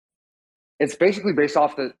it's basically based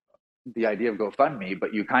off the idea of GoFundMe,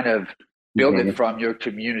 but you kind of build it from your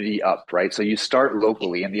community up, right? So you start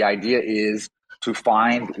locally, and the idea is to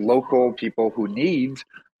find local people who need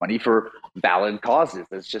money for valid causes.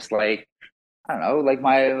 It's just like, I don't know, like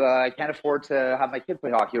I can't afford to have my kid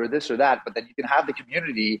play hockey or this or that, but then you can have the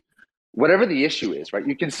community, whatever the issue is, right?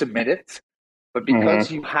 You can submit it, but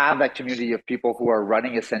because you have that community of people who are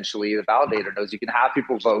running essentially the validator nodes, you can have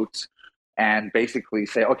people vote and basically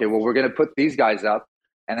say, okay, well, we're going to put these guys up,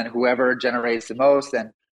 and then whoever generates the most,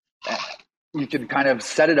 and you can kind of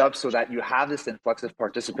set it up so that you have this influx of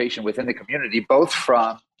participation within the community, both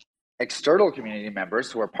from external community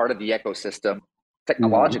members who are part of the ecosystem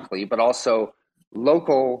technologically, but also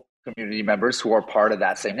local community members who are part of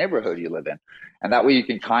that same neighborhood you live in. And that way you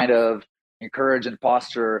can kind of encourage and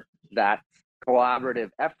foster that collaborative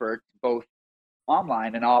effort, both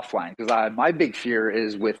online and offline. Because my big fear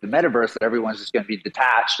is with the metaverse that everyone's just going to be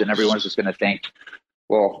detached and everyone's just going to think,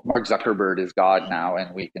 well, Mark Zuckerberg is God now,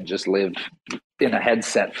 and we can just live in a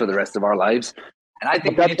headset for the rest of our lives. And I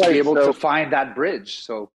think we need to be able to find that bridge.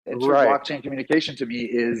 So blockchain communication to me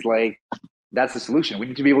is like, that's the solution. We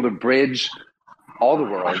need to be able to bridge all the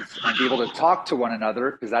worlds and be able to talk to one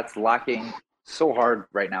another, because that's lacking so hard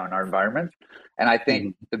right now in our environment. And I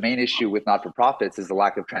think the main issue with not-for-profits is the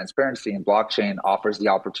lack of transparency, and blockchain offers the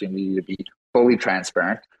opportunity to be fully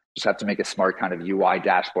transparent. Just have to make a smart kind of UI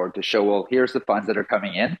dashboard to show, well, here's the funds that are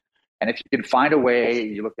coming in. And if you can find a way,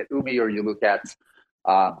 you look at Umi, or you look at,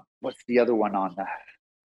 what's the other one on,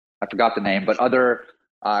 I forgot the name, but other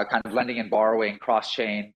kind of lending and borrowing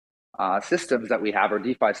cross-chain systems that we have, or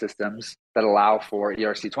DeFi systems that allow for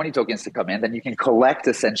ERC20 tokens to come in, then you can collect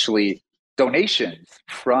essentially donations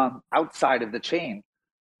from outside of the chain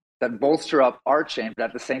that bolster up our chain, but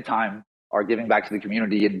at the same time are giving back to the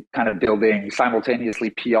community and kind of building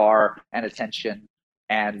simultaneously PR and attention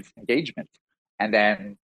and engagement. And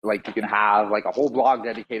then like you can have like a whole blog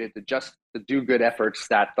dedicated to just the do good efforts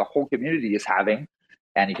that the whole community is having.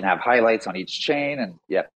 And you can have highlights on each chain. And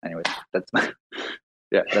yeah, anyways, that's the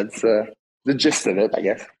gist of it, I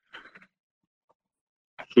guess.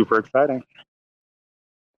 Super exciting.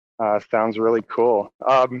 Sounds really cool.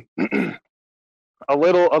 A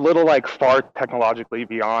little like far technologically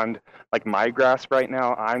beyond like my grasp right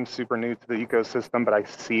now. I'm super new to the ecosystem, but I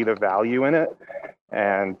see the value in it,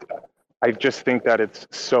 and I just think that it's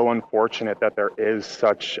so unfortunate that there is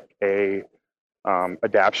such a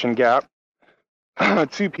adaptation gap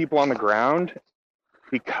to people on the ground,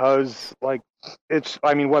 because like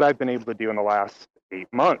I mean, what I've been able to do in the last 8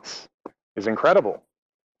 months is incredible.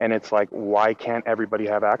 And it's like, why can't everybody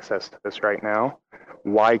have access to this right now?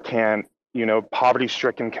 Why can't,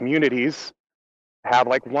 poverty-stricken communities have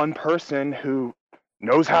like one person who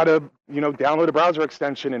knows how to, download a browser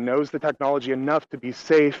extension and knows the technology enough to be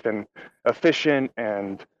safe and efficient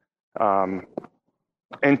and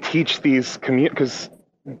teach these because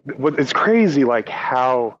it's crazy like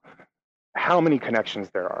how many connections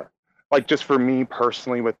there are. Like just for me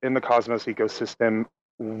personally within the Cosmos ecosystem,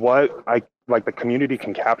 what I like the community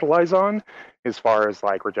can capitalize on as far as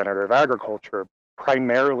like regenerative agriculture.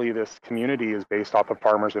 Primarily this community is based off of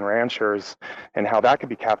farmers and ranchers, and how that could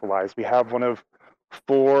be capitalized. We have one of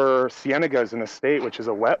 4 cienagas in the state, which is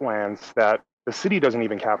a wetlands that the city doesn't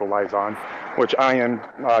even capitalize on, which I am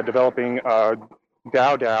developing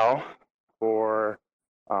DAO for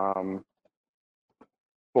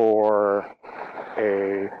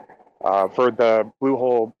for the Blue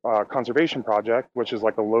Hole Conservation Project, which is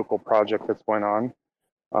like a local project that's going on.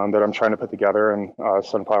 that I'm trying to put together, and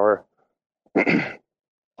Sunflower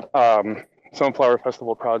Sunflower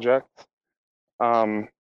Festival project.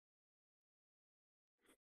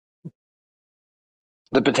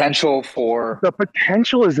 The potential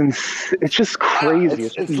is it's just crazy.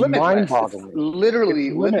 It's limitless. It's mind-boggling. literally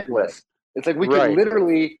It's limitless. It's like we could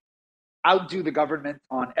literally outdo the government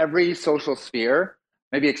on every social sphere,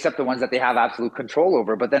 maybe except the ones that they have absolute control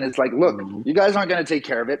over. But then it's like, look, you guys aren't going to take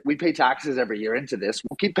care of it. We pay taxes every year into this.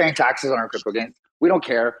 We'll keep paying taxes on our crypto gains. We don't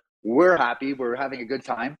care. We're happy. We're having a good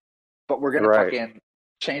time. But we're going to fucking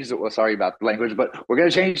change the, well, sorry about the language, but we're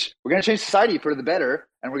going to change society for the better,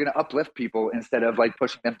 and we're going to uplift people instead of like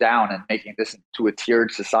pushing them down and making this into a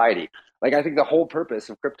tiered society. Like, I think the whole purpose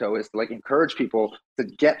of crypto is to like encourage people to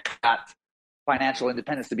get that financial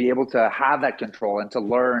independence, to be able to have that control and to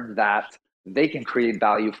learn that they can create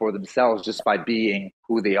value for themselves just by being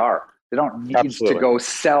who they are. They don't need to go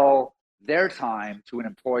sell their time to an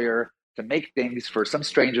employer to make things for some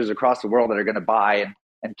strangers across the world that are going to buy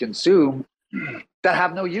and consume that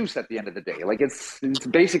have no use at the end of the day. Like, it's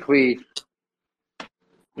basically,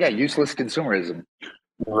 useless consumerism.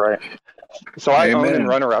 Right. So I own and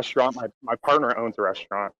run a restaurant. My partner owns a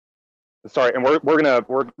restaurant. Sorry, and we're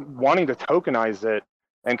wanting to tokenize it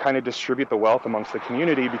and kind of distribute the wealth amongst the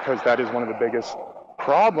community, because that is one of the biggest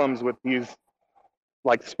problems with these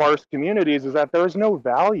like sparse communities, is that there is no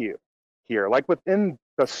value here. Like within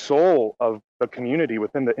the soul of the community,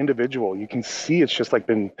 within the individual, you can see it's just like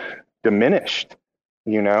been diminished,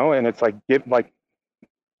 and it's like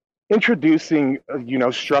introducing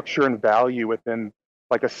structure and value within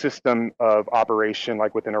like a system of operation,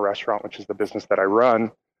 like within a restaurant, which is the business that I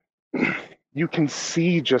run. You can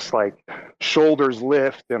see just like shoulders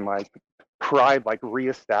lift and like pride like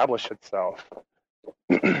reestablish itself.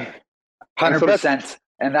 100%.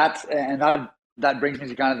 And that brings me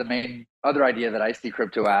to kind of the main other idea that I see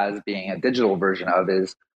crypto as being a digital version of,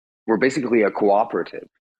 is we're basically a cooperative.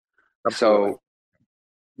 Absolutely. So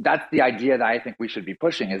that's the idea that I think we should be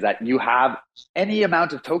pushing, is that you have any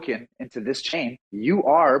amount of token into this chain, you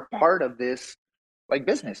are part of this like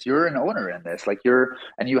business. You're an owner in this,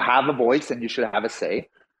 and you have a voice and you should have a say.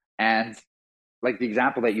 And like the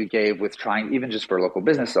example that you gave with trying, even just for a local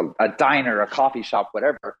business, a diner, a coffee shop,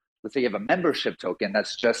 whatever, let's say you have a membership token.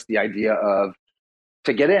 That's just the idea of,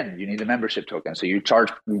 to get in, you need a membership token. So you charge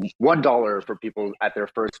 $1 for people at their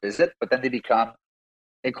first visit, but then they become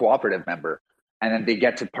a cooperative member. And then they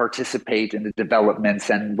get to participate in the developments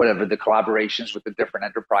and whatever, the collaborations with the different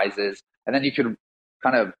enterprises. And then you could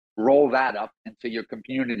kind of roll that up into your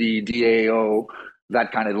community DAO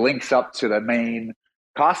that kind of links up to the main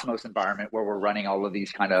Cosmos environment, where we're running all of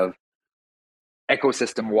these kind of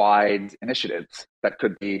ecosystem-wide initiatives that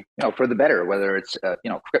could be, for the better, whether it's,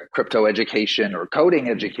 crypto education or coding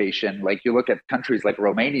education. Like, you look at countries like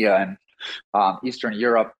Romania and Eastern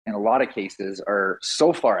Europe, in a lot of cases, are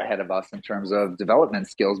so far ahead of us in terms of development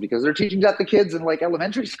skills, because they're teaching that to kids in like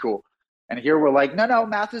elementary school. And here we're like, no,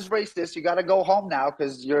 math is racist. You got to go home now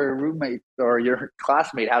because your roommate or your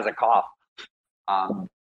classmate has a cough.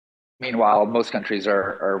 Meanwhile, most countries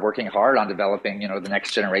are working hard on developing, the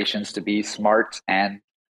next generations to be smart and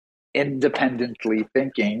independently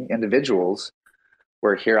thinking individuals.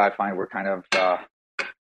 Where here I find we're kind of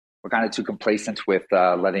too complacent with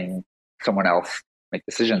letting someone else make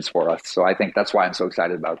decisions for us. So I think that's why I'm so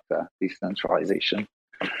excited about decentralization.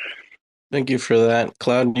 Thank you for that.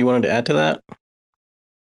 Cloud, you wanted to add to that?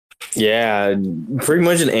 Yeah, pretty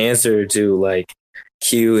much an answer to like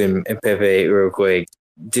Q and Pepe real quick.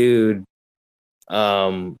 Dude,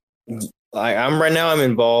 I'm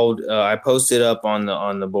involved. I posted up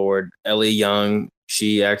on the board. Ellie Young,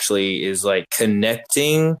 she actually is like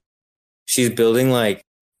connecting. She's building like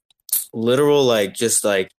literal, like just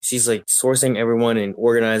like she's like sourcing everyone and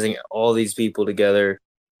organizing all these people together.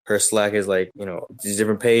 Her Slack is like, these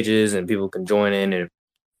different pages, and people can join in and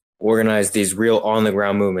organize these real on the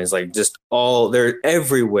ground movements. Like just they're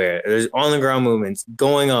everywhere. There's on the ground movements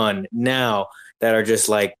going on now that are just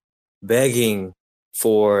like begging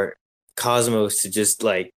for Cosmos to just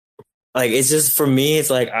like it's just, for me, it's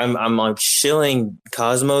like I'm like shilling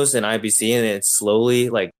Cosmos and IBC, and it's slowly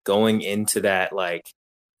like going into that like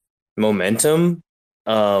momentum.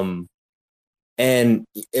 And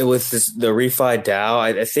with the Refi DAO,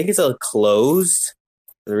 I think it's a closed,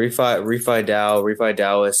 the Refi DAO, Refi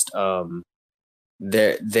Daoist.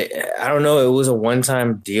 I don't know. It was a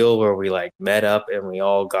one-time deal where we like met up and we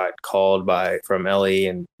all got called from Ellie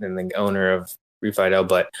and the owner of Refi DAO.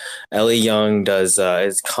 But Ellie Young does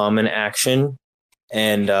is Common Action,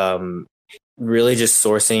 and really just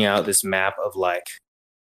sourcing out this map of like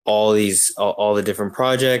all the different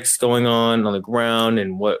projects going on the ground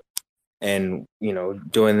and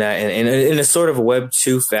doing that and in a sort of Web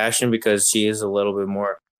 2 fashion, because she is a little bit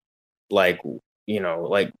more like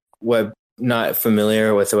like Web, not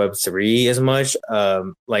familiar with Web 3 as much.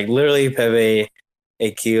 Like literally Pepe,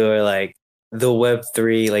 AQ are like the Web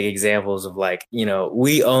 3 like examples of like,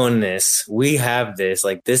 we own this, we have this,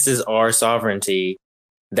 like this is our sovereignty.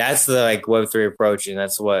 That's the like Web 3 approach, and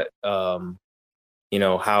that's what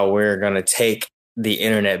how we're gonna take the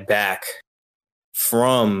internet back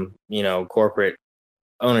from corporate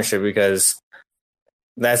ownership, because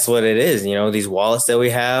that's what it is. These wallets that we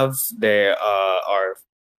have, they are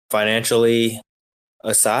financially,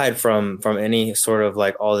 aside from any sort of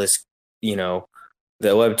like all this, the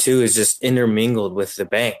Web 2 is just intermingled with the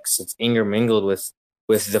banks. It's intermingled with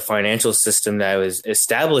the financial system that was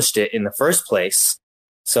established it in the first place.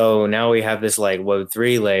 So now we have this like Web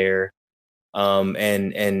 3 layer.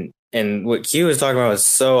 And what Q was talking about was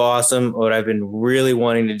so awesome. What I've been really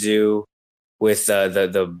wanting to do with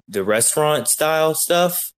the restaurant style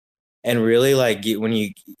stuff, and really like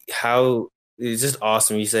how it's just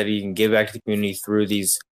awesome. You said you can give back to the community through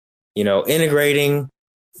these, integrating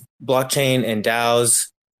blockchain and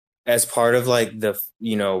DAOs as part of like the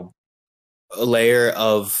a layer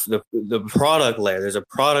of the product layer. There's a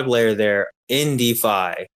product layer there in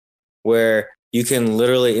DeFi where you can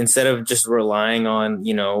literally, instead of just relying on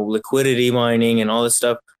liquidity mining and all this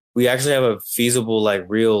stuff, we actually have a feasible like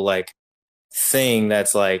real like thing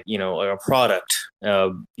that's like like a product,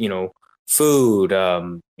 food,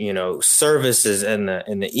 services in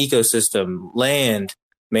the ecosystem, land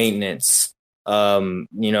maintenance.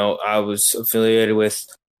 I was affiliated with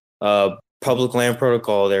Public Land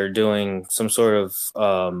Protocol. They're doing some sort of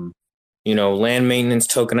land maintenance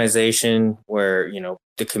tokenization where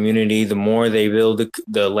the community, the more they build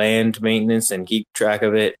the land maintenance and keep track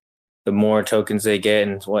of it, the more tokens they get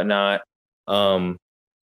and whatnot.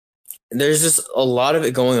 There's just a lot of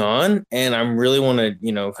it going on, and I really want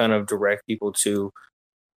to kind of direct people to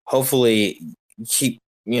hopefully keep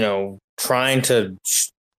trying to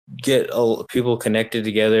get people connected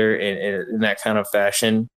together in that kind of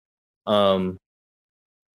fashion. And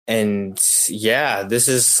yeah, this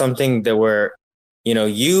is something that where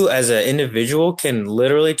you as an individual can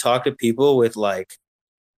literally talk to people with like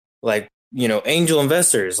angel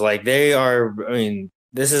investors. Like they are, I mean,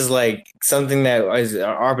 this is like something that is an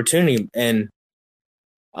opportunity. And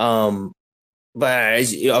but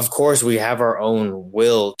of course we have our own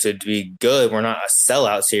will to be good. We're not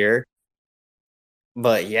sellouts here.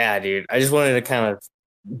 But yeah, dude, I just wanted to kind of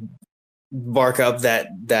bark up that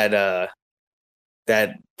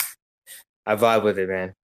I vibe with it,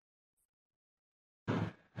 man.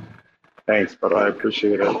 Thanks, brother. I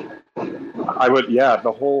appreciate it.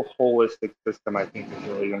 The whole holistic system I think is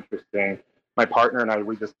really interesting. My partner and I,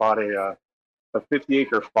 we just bought a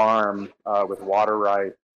 50-acre farm with water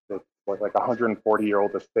rights. It's like a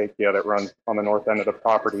 140-year-old acequia that runs on the north end of the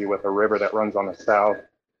property with a river that runs on the south.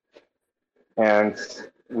 And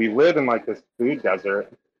we live in like this food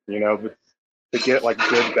desert, but to get like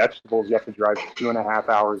good vegetables, you have to drive 2.5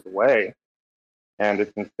 hours away, and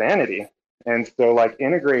it's insanity. And so like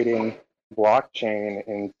integrating blockchain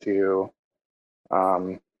into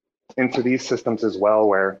these systems as well,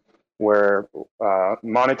 where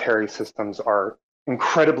monetary systems are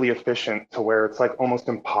incredibly efficient to where it's like almost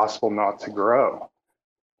impossible not to grow.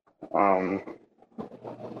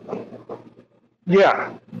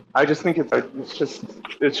 Yeah, I just think it's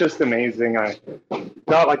just amazing. I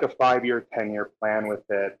got like a 5-year, 10-year plan with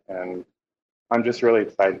it, and I'm just really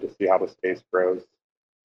excited to see how the space grows.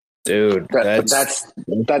 Dude, that's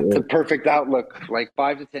the perfect outlook. Like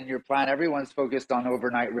 5 to 10 year plan. Everyone's focused on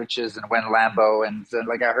overnight riches and when Lambo, and so,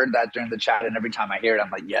 like I heard that during the chat, and every time I hear it,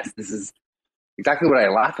 I'm like, yes, this is exactly what I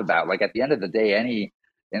laugh about. Like at the end of the day, any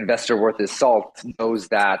investor worth his salt knows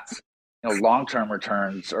that long-term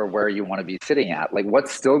returns are where you want to be sitting at. Like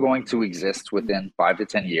what's still going to exist within 5 to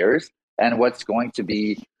 10 years, and what's going to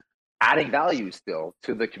be adding value still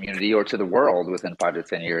to the community or to the world within 5 to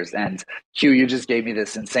 10 years. And Q, you just gave me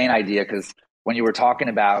this insane idea, because when you were talking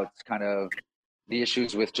about kind of the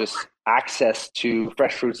issues with just access to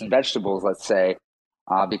fresh fruits and vegetables, let's say,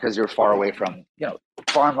 because you're far away from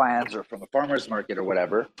farmlands or from a farmer's market or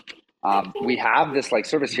whatever, we have this like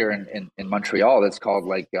service here in Montreal that's called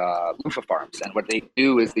like Loofah Farms. And what they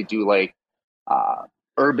do is they do like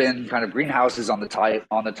urban kind of greenhouses on the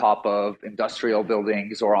top of industrial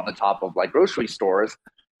buildings or on the top of like grocery stores,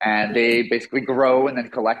 and they basically grow and then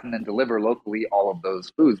collect and then deliver locally all of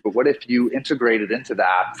those foods. But what if you integrated into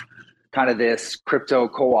that kind of this crypto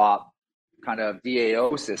co-op kind of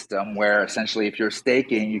DAO system where essentially if you're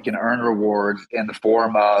staking, you can earn rewards in the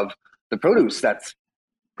form of the produce that's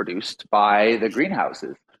produced by the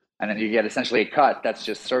greenhouses. And then you get essentially a cut that's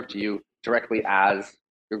just served to you directly as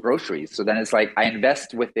your groceries. So then it's like I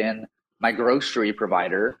invest within my grocery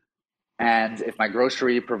provider. And if my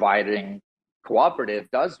grocery providing cooperative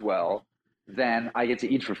does well, then I get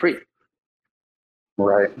to eat for free.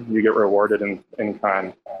 Right. You get rewarded in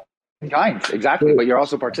kind. In kind, exactly. But you're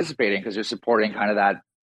also participating because you're supporting kind of that,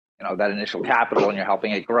 that initial capital, and you're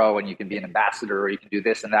helping it grow, and you can be an ambassador, or you can do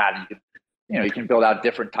this and that. And you can build out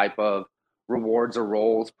different type of rewards or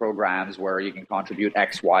roles programs where you can contribute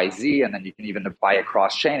X, Y, Z, and then you can even apply it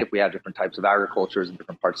cross chain if we have different types of agricultures in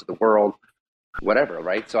different parts of the world, whatever,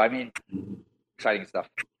 right? So I mean, exciting stuff.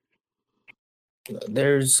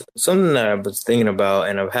 There's something that I was thinking about,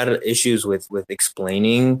 and I've had issues with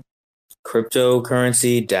explaining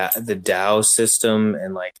cryptocurrency, the DAO system,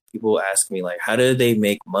 and like people ask me like, how do they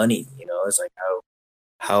make money? It's like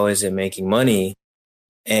how is it making money?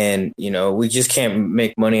 And we just can't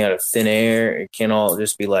make money out of thin air. It can't all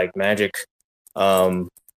just be like magic. And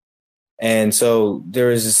so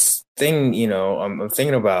there is this thing, I'm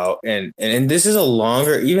thinking about, and this is a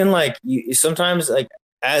longer, even like sometimes like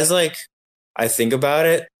as like I think about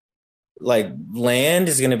it, like land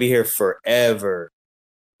is going to be here forever.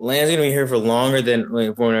 Land's going to be here for longer than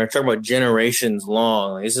like, when we're talking about generations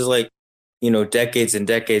long. Like, this is like, decades and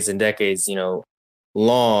decades and decades,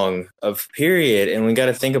 long of period. And we got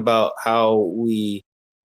to think about how we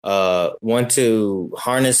want to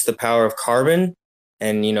harness the power of carbon.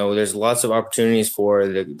 And, there's lots of opportunities for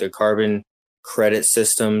the carbon credit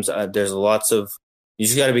systems. There's lots of, you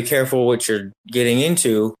just got to be careful what you're getting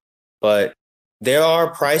into, but there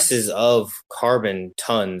are prices of carbon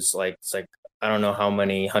tons. Like, it's like, I don't know how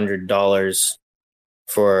many $100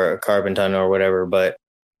 for a carbon ton or whatever, but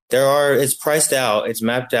it's priced out, it's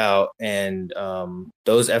mapped out, and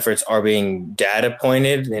those efforts are being data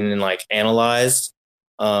pointed and like analyzed.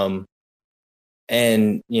 And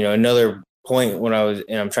another point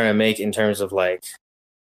I'm trying to make in terms of like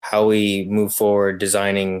how we move forward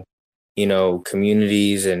designing,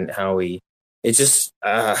 communities and how it's just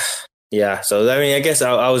yeah. So I mean, I guess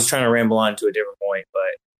I was trying to ramble on to a different point,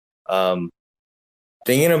 but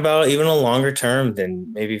thinking about even a longer term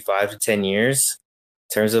than maybe 5 to 10 years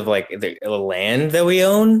in terms of like the land that we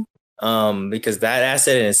own, because that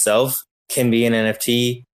asset in itself can be an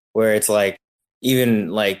NFT where it's like, even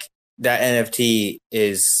like that NFT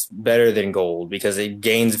is better than gold because it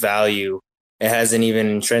gains value. It has an even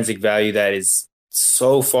intrinsic value that is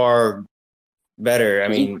so far better. I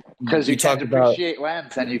mean, because you can't depreciate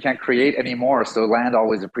land and you can't create anymore. So land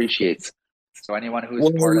always appreciates. So anyone who's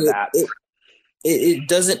part of that. It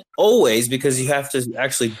doesn't always, because you have to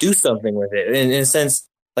actually do something with it. In a sense,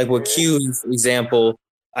 like with Q's example,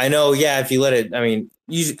 I know, yeah, if you let it, I mean,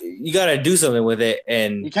 you got to do something with it,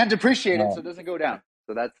 and you can't depreciate it, so it doesn't go down.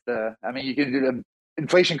 So that's you can do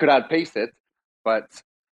inflation could outpace it, but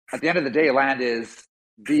at the end of the day, land is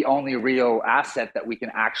the only real asset that we can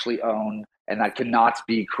actually own, and that cannot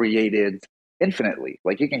be created infinitely.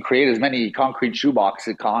 Like you can create as many concrete shoebox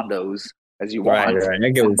condos as you want,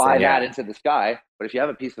 and buy that into the sky. But if you have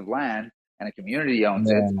a piece of land and a community owns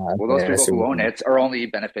it, well, those people who own it are only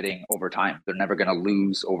benefiting over time. They're never going to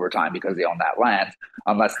lose over time because they own that land,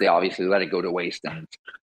 unless they obviously let it go to waste. And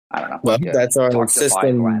I don't know. Well, that's our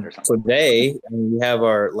system today. I mean, we have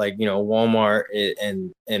our Walmart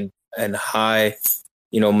and high,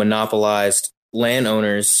 monopolized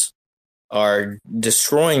landowners are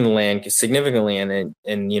destroying the land significantly, and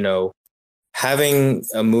having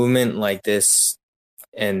a movement like this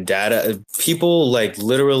and data, people like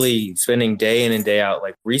literally spending day in and day out,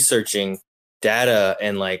 like researching data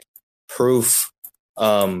and like proof,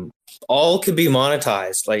 all could be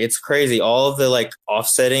monetized. Like it's crazy. All of the like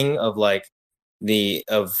offsetting of like the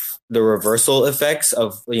reversal effects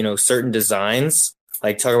of, certain designs,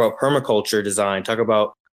 like talk about permaculture design, talk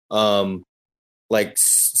about, like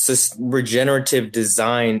regenerative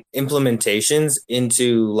design implementations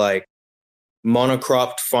into like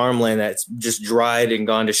monocropped farmland that's just dried and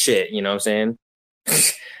gone to shit. You know what I'm saying?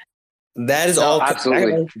 That is all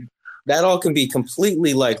absolutely. That all can be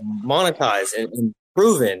completely like monetized and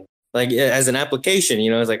proven like as an application.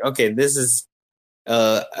 It's like, okay, this is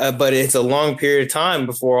but it's a long period of time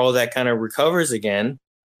before all that kind of recovers again,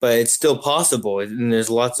 but it's still possible, and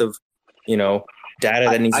there's lots of data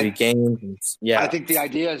that needs to be gained. Yeah, I think the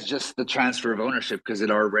idea is just the transfer of ownership, because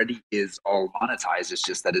it already is all monetized. It's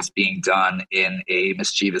just that it's being done in a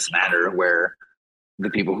mischievous manner where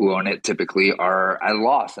the people who own it typically are at a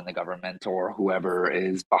loss, and the government or whoever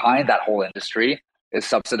is behind that whole industry is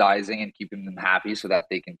subsidizing and keeping them happy so that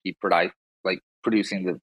they can keep producing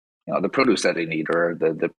the produce that they need, or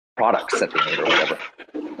the products that they need, or whatever.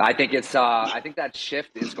 I think that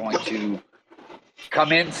shift is going to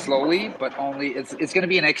come in slowly, but it's going to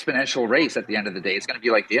be an exponential race at the end of the day. It's going to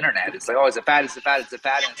be like the internet. It's like, oh, it's a fad, it's a fad, it's a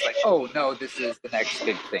fad. And it's like, oh, no, this is the next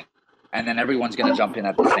big thing. And then everyone's going to jump in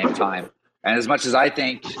at the same time. And as much as I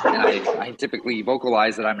think, and I typically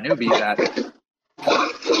vocalize that I'm a newbie, that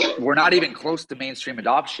we're not even close to mainstream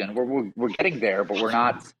adoption. We're getting there, but we're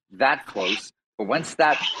not that close. But once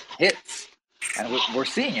that hits, and we're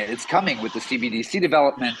seeing it, it's coming with the CBDC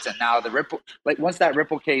development, and now the Ripple. Like once that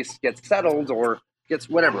Ripple case gets settled or gets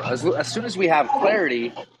whatever, as soon as we have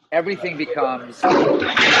clarity, everything becomes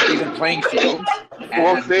even playing field,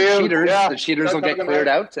 and the cheaters will get cleared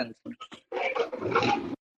out, and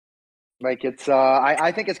like it's.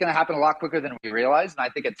 I think it's going to happen a lot quicker than we realize, and I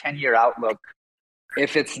think a 10-year outlook.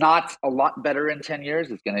 If it's not a lot better in 10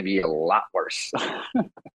 years, it's going to be a lot worse.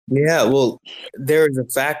 Yeah, well, there's a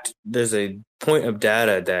point of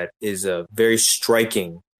data that is very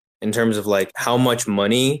striking in terms of like how much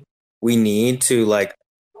money we need to like,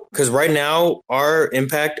 because right now our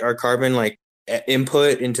carbon like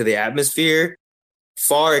input into the atmosphere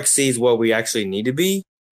far exceeds what we actually need to be.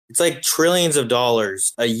 It's like trillions of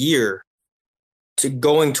dollars a year to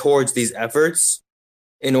going towards these efforts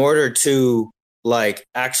in order to like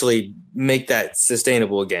actually make that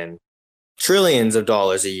sustainable again. Trillions of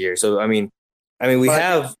dollars a year. So I mean we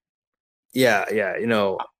have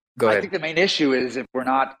go ahead. I think the main issue is if we're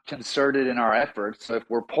not concerted in our efforts. So if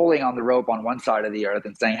we're pulling on the rope on one side of the earth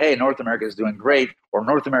and saying, hey, North America is doing great, or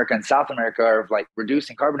North America and South America are like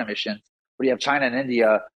reducing carbon emissions, but you have China and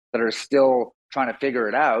India that are still trying to figure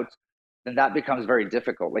it out, then that becomes very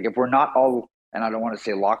difficult. Like if we're not all, and I don't want to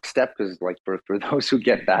say lockstep, because like for those who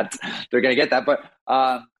get that, they're going to get that. But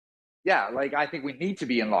like I think we need to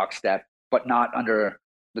be in lockstep, but not under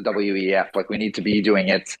the WEF. Like we need to be doing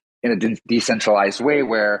it in a decentralized way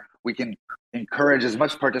where we can encourage as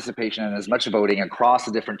much participation and as much voting across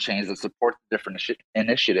the different chains that support the different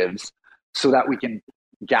initiatives, so that we can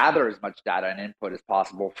gather as much data and input as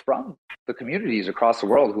possible from the communities across the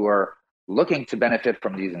world who are looking to benefit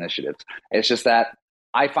from these initiatives. It's just that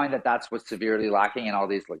I find that that's what's severely lacking in all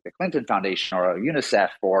these, like the Clinton Foundation or UNICEF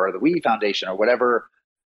or the WE Foundation or whatever.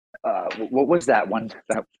 What was that one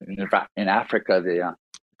that in Africa, a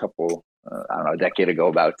couple, a decade ago,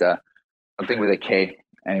 about something with a K.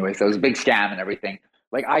 Anyway, so it was a big scam and everything.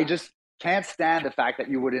 Like, I just can't stand the fact that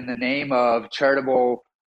you would, in the name of charitable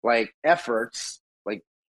like efforts, like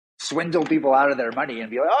swindle people out of their money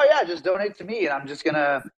and be like, oh yeah, just donate to me and I'm just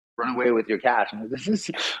gonna run away with your cash. And this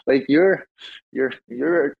is like you're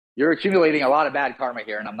accumulating a lot of bad karma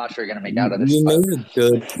here, and I'm not sure you're gonna make out of this. You made a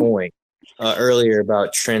good point earlier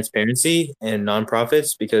about transparency and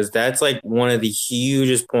nonprofits, because that's like one of the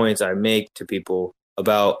hugest points I make to people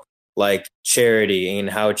about like charity and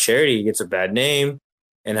how charity gets a bad name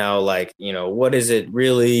and how like, what is it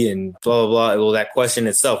really, and blah, blah, blah. Well, that question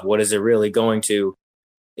itself, what is it really going to,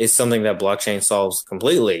 is something that blockchain solves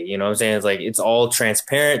completely. You know what I'm saying? It's like, it's all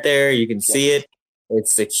transparent there. You can see it.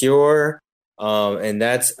 It's secure. And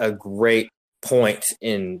that's a great point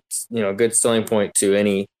in, good selling point to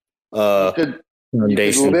any you could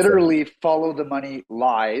literally follow the money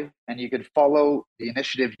live, and you could follow the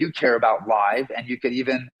initiative you care about live, and you could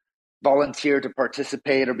even volunteer to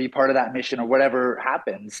participate or be part of that mission or whatever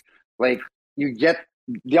happens. Like, you get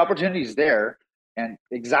the opportunities there. And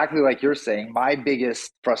exactly like you're saying, my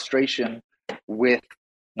biggest frustration with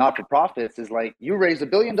not-for-profits is like, you raised $1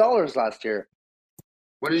 billion last year.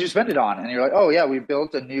 What did you spend it on? And you're like, oh yeah, we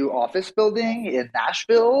built a new office building in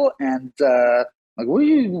Nashville, and like,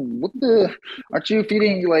 aren't you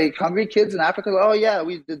feeding like hungry kids in Africa? Oh yeah,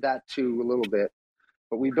 we did that too a little bit,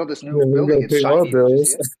 but we built this new building. It's shiny.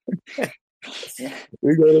 Yeah.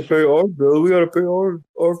 We gotta pay our bill. We gotta pay our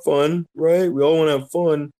fun, right? We all want to have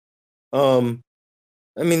fun.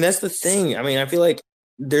 I mean, that's the thing. I mean, I feel like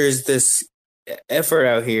there's this effort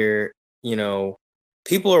out here.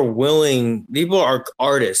 People are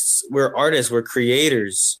artists. We're artists. We're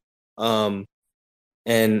creators. And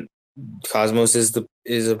Cosmos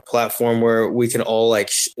is a platform where we can all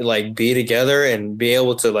like be together and be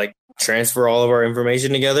able to like transfer all of our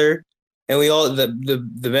information together. And we all,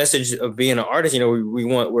 the message of being an artist,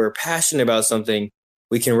 we're passionate about something.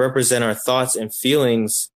 We can represent our thoughts and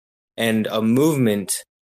feelings and a movement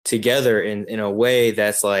together in a way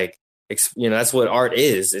that's like, that's what art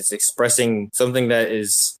is. It's expressing something that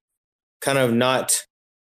is kind of not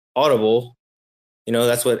audible.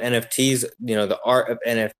 That's what NFTs, the art of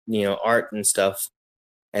art and stuff.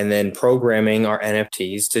 And then programming our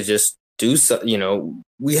NFTs do so. You know,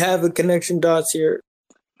 we have the connection dots here.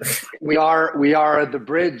 We are the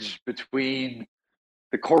bridge between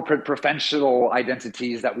the corporate professional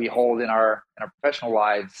identities that we hold in our professional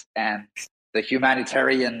lives and the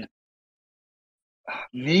humanitarian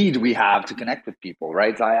need we have to connect with people,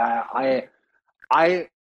 right? I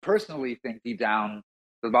personally think deep down to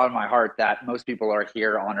the bottom of my heart that most people are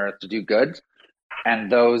here on earth to do good,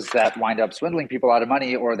 and those that wind up swindling people out of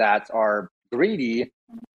money or that are greedy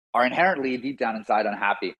are inherently deep down inside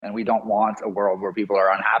unhappy. And we don't want a world where people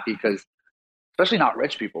are unhappy, because especially not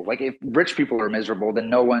rich people. Like, if rich people are miserable, then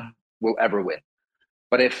no one will ever win.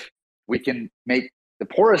 But if we can make the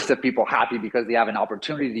poorest of people happy because they have an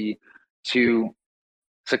opportunity to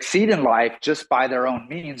succeed in life just by their own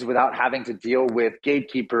means without having to deal with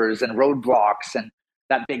gatekeepers and roadblocks and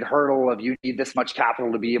that big hurdle of you need this much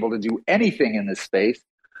capital to be able to do anything in this space,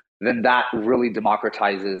 then that really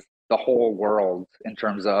democratizes the whole world in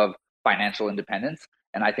terms of financial independence.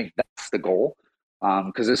 And I think that's the goal.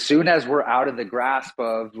 Because as soon as we're out of the grasp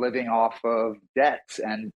of living off of debts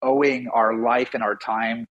and owing our life and our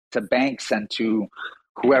time to banks and to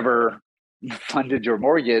whoever funded your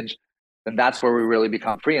mortgage, then that's where we really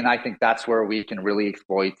become free. And I think that's where we can really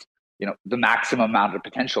exploit, the maximum amount of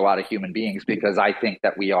potential out of human beings, because I think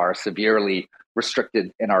that we are severely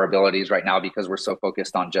restricted in our abilities right now because we're so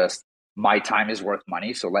focused on just my time is worth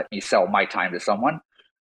money, so let me sell my time to someone,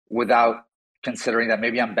 without considering that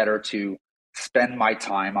maybe I'm better to spend my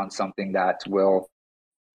time on something that will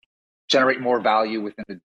generate more value within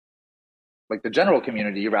the general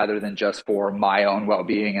community rather than just for my own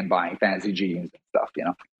well-being and buying fancy jeans and stuff,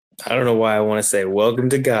 I don't know why I want to say welcome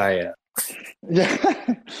to Gaia. Yeah.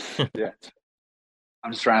 Yeah.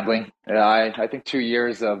 I'm just rambling. Yeah, I think 2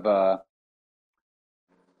 years of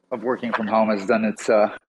working from home has done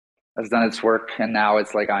its work, and now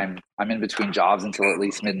it's like I'm in between jobs until at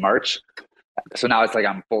least mid-March. So now it's like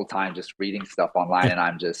I'm full-time just reading stuff online, and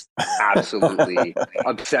I'm just absolutely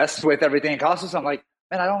obsessed with everything it costs us. I'm like,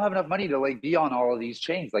 man, I don't have enough money to like be on all of these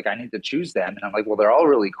chains. Like, I need to choose them. And I'm like, well, they're all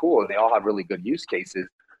really cool and they all have really good use cases.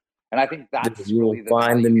 And I think that's You will really the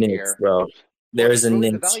find the value niche, here. bro. There's a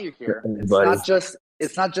Really the niche value for here. everybody.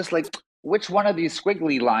 It's not just like which one of these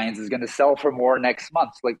squiggly lines is going to sell for more next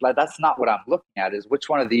month. Like that's not what I'm looking at. Is which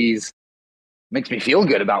one of these makes me feel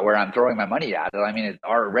good about where I'm throwing my money at. I mean, it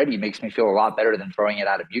already makes me feel a lot better than throwing it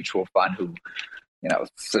at a mutual fund who,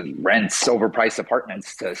 rents overpriced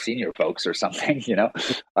apartments to senior folks or something.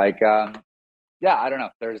 Like, yeah, I don't know.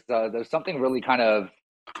 There's something really kind of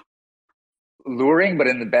luring, but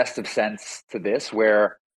in the best of sense to this,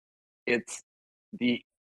 where it's the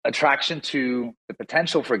attraction to the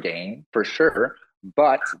potential for gain for sure,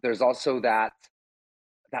 but there's also that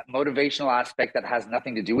motivational aspect that has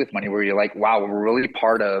nothing to do with money, where you're like, wow, we're really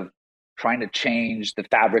part of trying to change the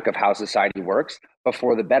fabric of how society works, but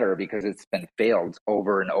for the better, because it's been failed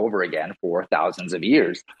over and over again for thousands of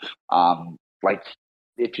years. Like,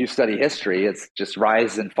 if you study history, it's just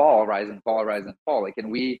rise and fall, rise and fall, rise and fall. Like,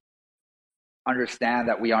 and we understand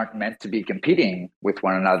that we aren't meant to be competing with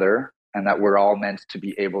one another, and that we're all meant to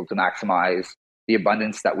be able to maximize the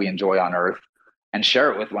abundance that we enjoy on earth and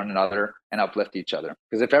share it with one another and uplift each other.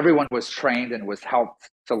 Because if everyone was trained and was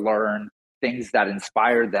helped to learn things that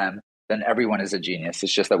inspired them, then everyone is a genius.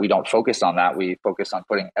 It's just that we don't focus on that. We focus on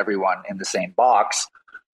putting everyone in the same box.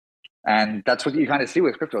 And that's what you kind of see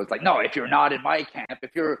with crypto. It's like, no, if you're not in my camp,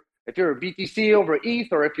 if you're a BTC over ETH,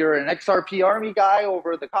 or if you're an XRP army guy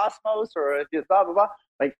over the Cosmos, or if you blah, blah, blah,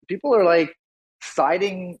 like, people are like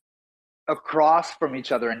siding across from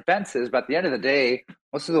each other in fences. But at the end of the day,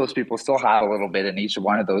 most of those people still have a little bit in each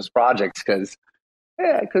one of those projects, because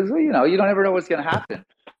you don't ever know what's going to happen.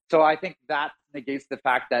 So I think that negates the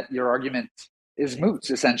fact that your argument is moot,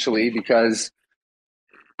 essentially, because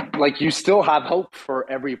like, you still have hope for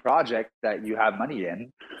every project that you have money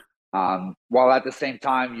in, while at the same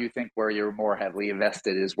time you think where you're more heavily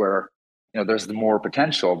invested is where there's the more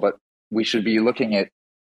potential. But we should be looking at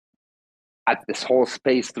this whole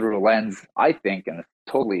space through a lens, I think, and a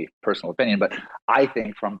totally personal opinion, but I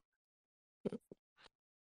think from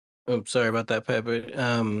Sorry about that, Pat, but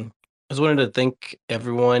I just wanted to thank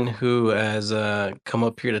everyone who has come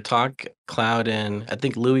up here to talk. Cloud and I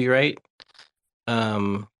think Louis, right?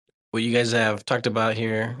 What you guys have talked about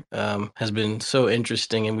here has been so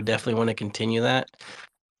interesting, and we definitely want to continue that.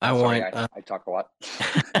 I talk a lot.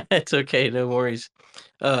 It's okay, no worries.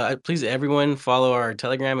 Please, everyone, follow our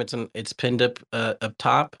Telegram. It's pinned up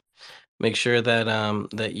top. Make sure that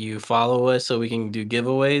that you follow us so we can do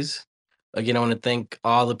giveaways. Again, I want to thank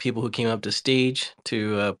all the people who came up to stage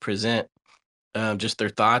to present. just their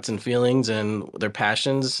thoughts and feelings and their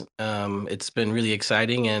passions. It's been really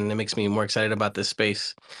exciting, and it makes me more excited about this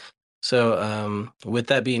space. So, with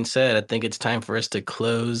that being said, I think it's time for us to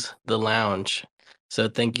close the lounge. So,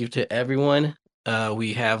 thank you to everyone.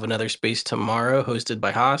 We have another space tomorrow hosted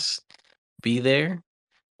by Haas. Be there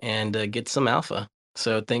and get some alpha.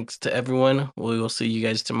 So, thanks to everyone. We will see you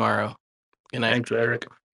guys tomorrow. Good night. Thanks, Eric.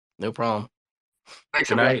 No problem. Thanks,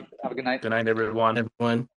 Good everyone. night. Have a good night. Good night, everyone.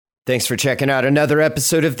 Everyone. Thanks for checking out another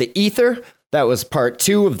episode of The Ether. That was part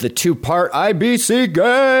 2 of the 2-part IBC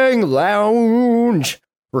Gang Lounge,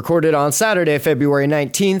 recorded on Saturday, February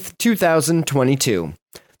 19th, 2022.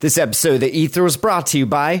 This episode of The Ether was brought to you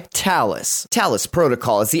by Talus. Talus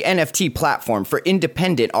Protocol is the NFT platform for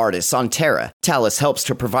independent artists on Terra. Talus helps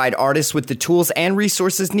to provide artists with the tools and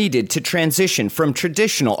resources needed to transition from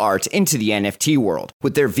traditional art into the NFT world.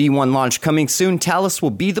 With their V1 launch coming soon, Talus will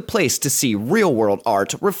be the place to see real-world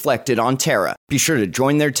art reflected on Terra. Be sure to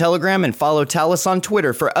join their Telegram and follow Talus on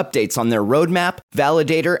Twitter for updates on their roadmap,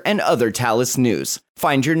 validator, and other Talus news.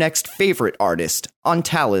 Find your next favorite artist on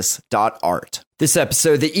talus.art. This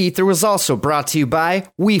episode of The Ether was also brought to you by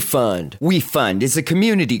WeFund. WeFund is a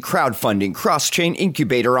community crowdfunding cross-chain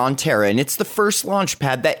incubator on Terra, and it's the first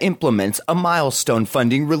launchpad that implements a milestone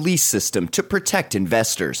funding release system to protect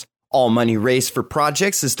investors. All money raised for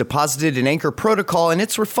projects is deposited in Anchor Protocol, and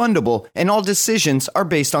it's refundable, and all decisions are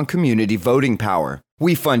based on community voting power.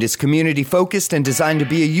 WeFund is community-focused and designed to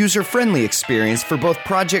be a user-friendly experience for both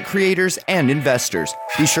project creators and investors.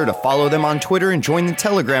 Be sure to follow them on Twitter and join the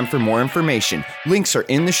Telegram for more information. Links are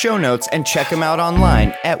in the show notes, and check them out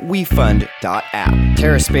online at wefund.app.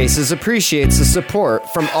 TerraSpaces appreciates the support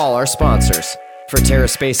from all our sponsors. For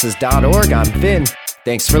TerraSpaces.org, I'm Vin.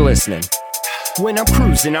 Thanks for listening. When I'm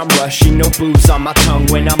cruising, I'm rushing, no booze on my tongue.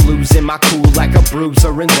 When I'm losing my cool like a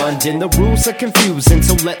bruiser in London. The rules are confusing,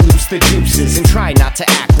 so let loose the juices and try not to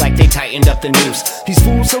act like they tightened up the noose. These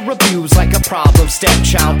fools are abused like a problem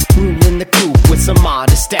stepchild, ruling the coop with some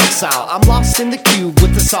modest exile. I'm lost in the cube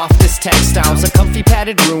with the softest textiles, a comfy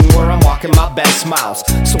padded room where I'm walking my best miles.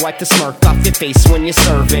 So wipe the smirk off your face when you're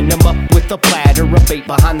serving. I'm up with a platter of bait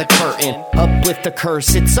behind the curtain. Uplift the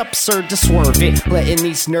curse, it's absurd to swerve it, letting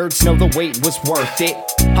these nerds know the wait was worth it.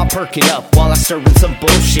 I'll perk it up while I stir in some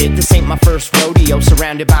bullshit. This ain't my first rodeo,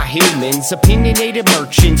 surrounded by humans, opinionated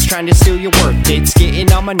merchants trying to steal your worth. It's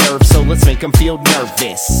getting on my nerves, so let's make them feel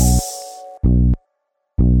nervous.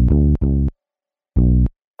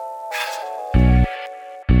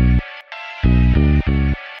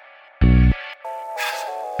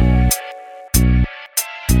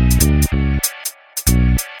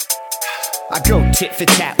 I go tit for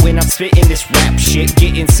tat when I'm spitting this rap shit,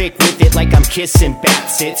 getting sick with it like I'm kissing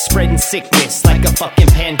bats. It's spreading sickness like a fucking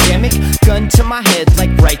pandemic. Gun to my head like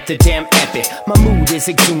write the damn epic. My mood is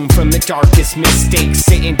exhumed from the darkest mistakes.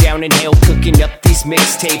 Sitting down in hell cooking up these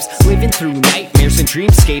mixtapes, living through nightmares and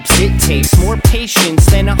dreamscapes. It takes more patience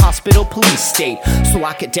than a hospital police state. So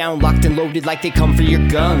lock it down, locked and loaded like they come for your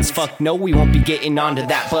guns. Fuck no, we won't be getting onto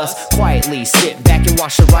that bus. Quietly sit back and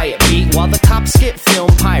watch the riot beat while the cops get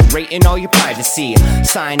filmed pirating all your privacy.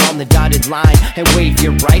 Sign on the dotted line and waive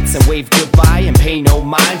your rights and wave goodbye and pay no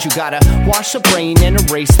mind. You gotta wash the brain and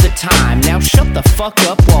erase the time. Now shut the fuck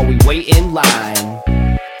up while we wait in line.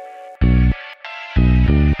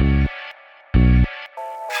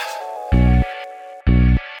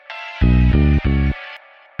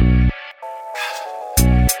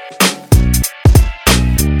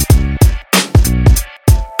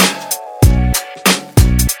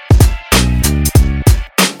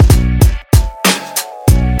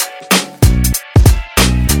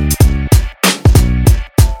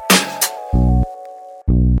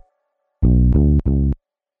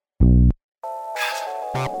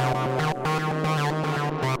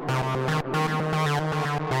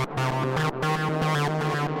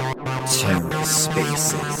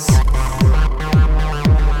 TerraSpaces.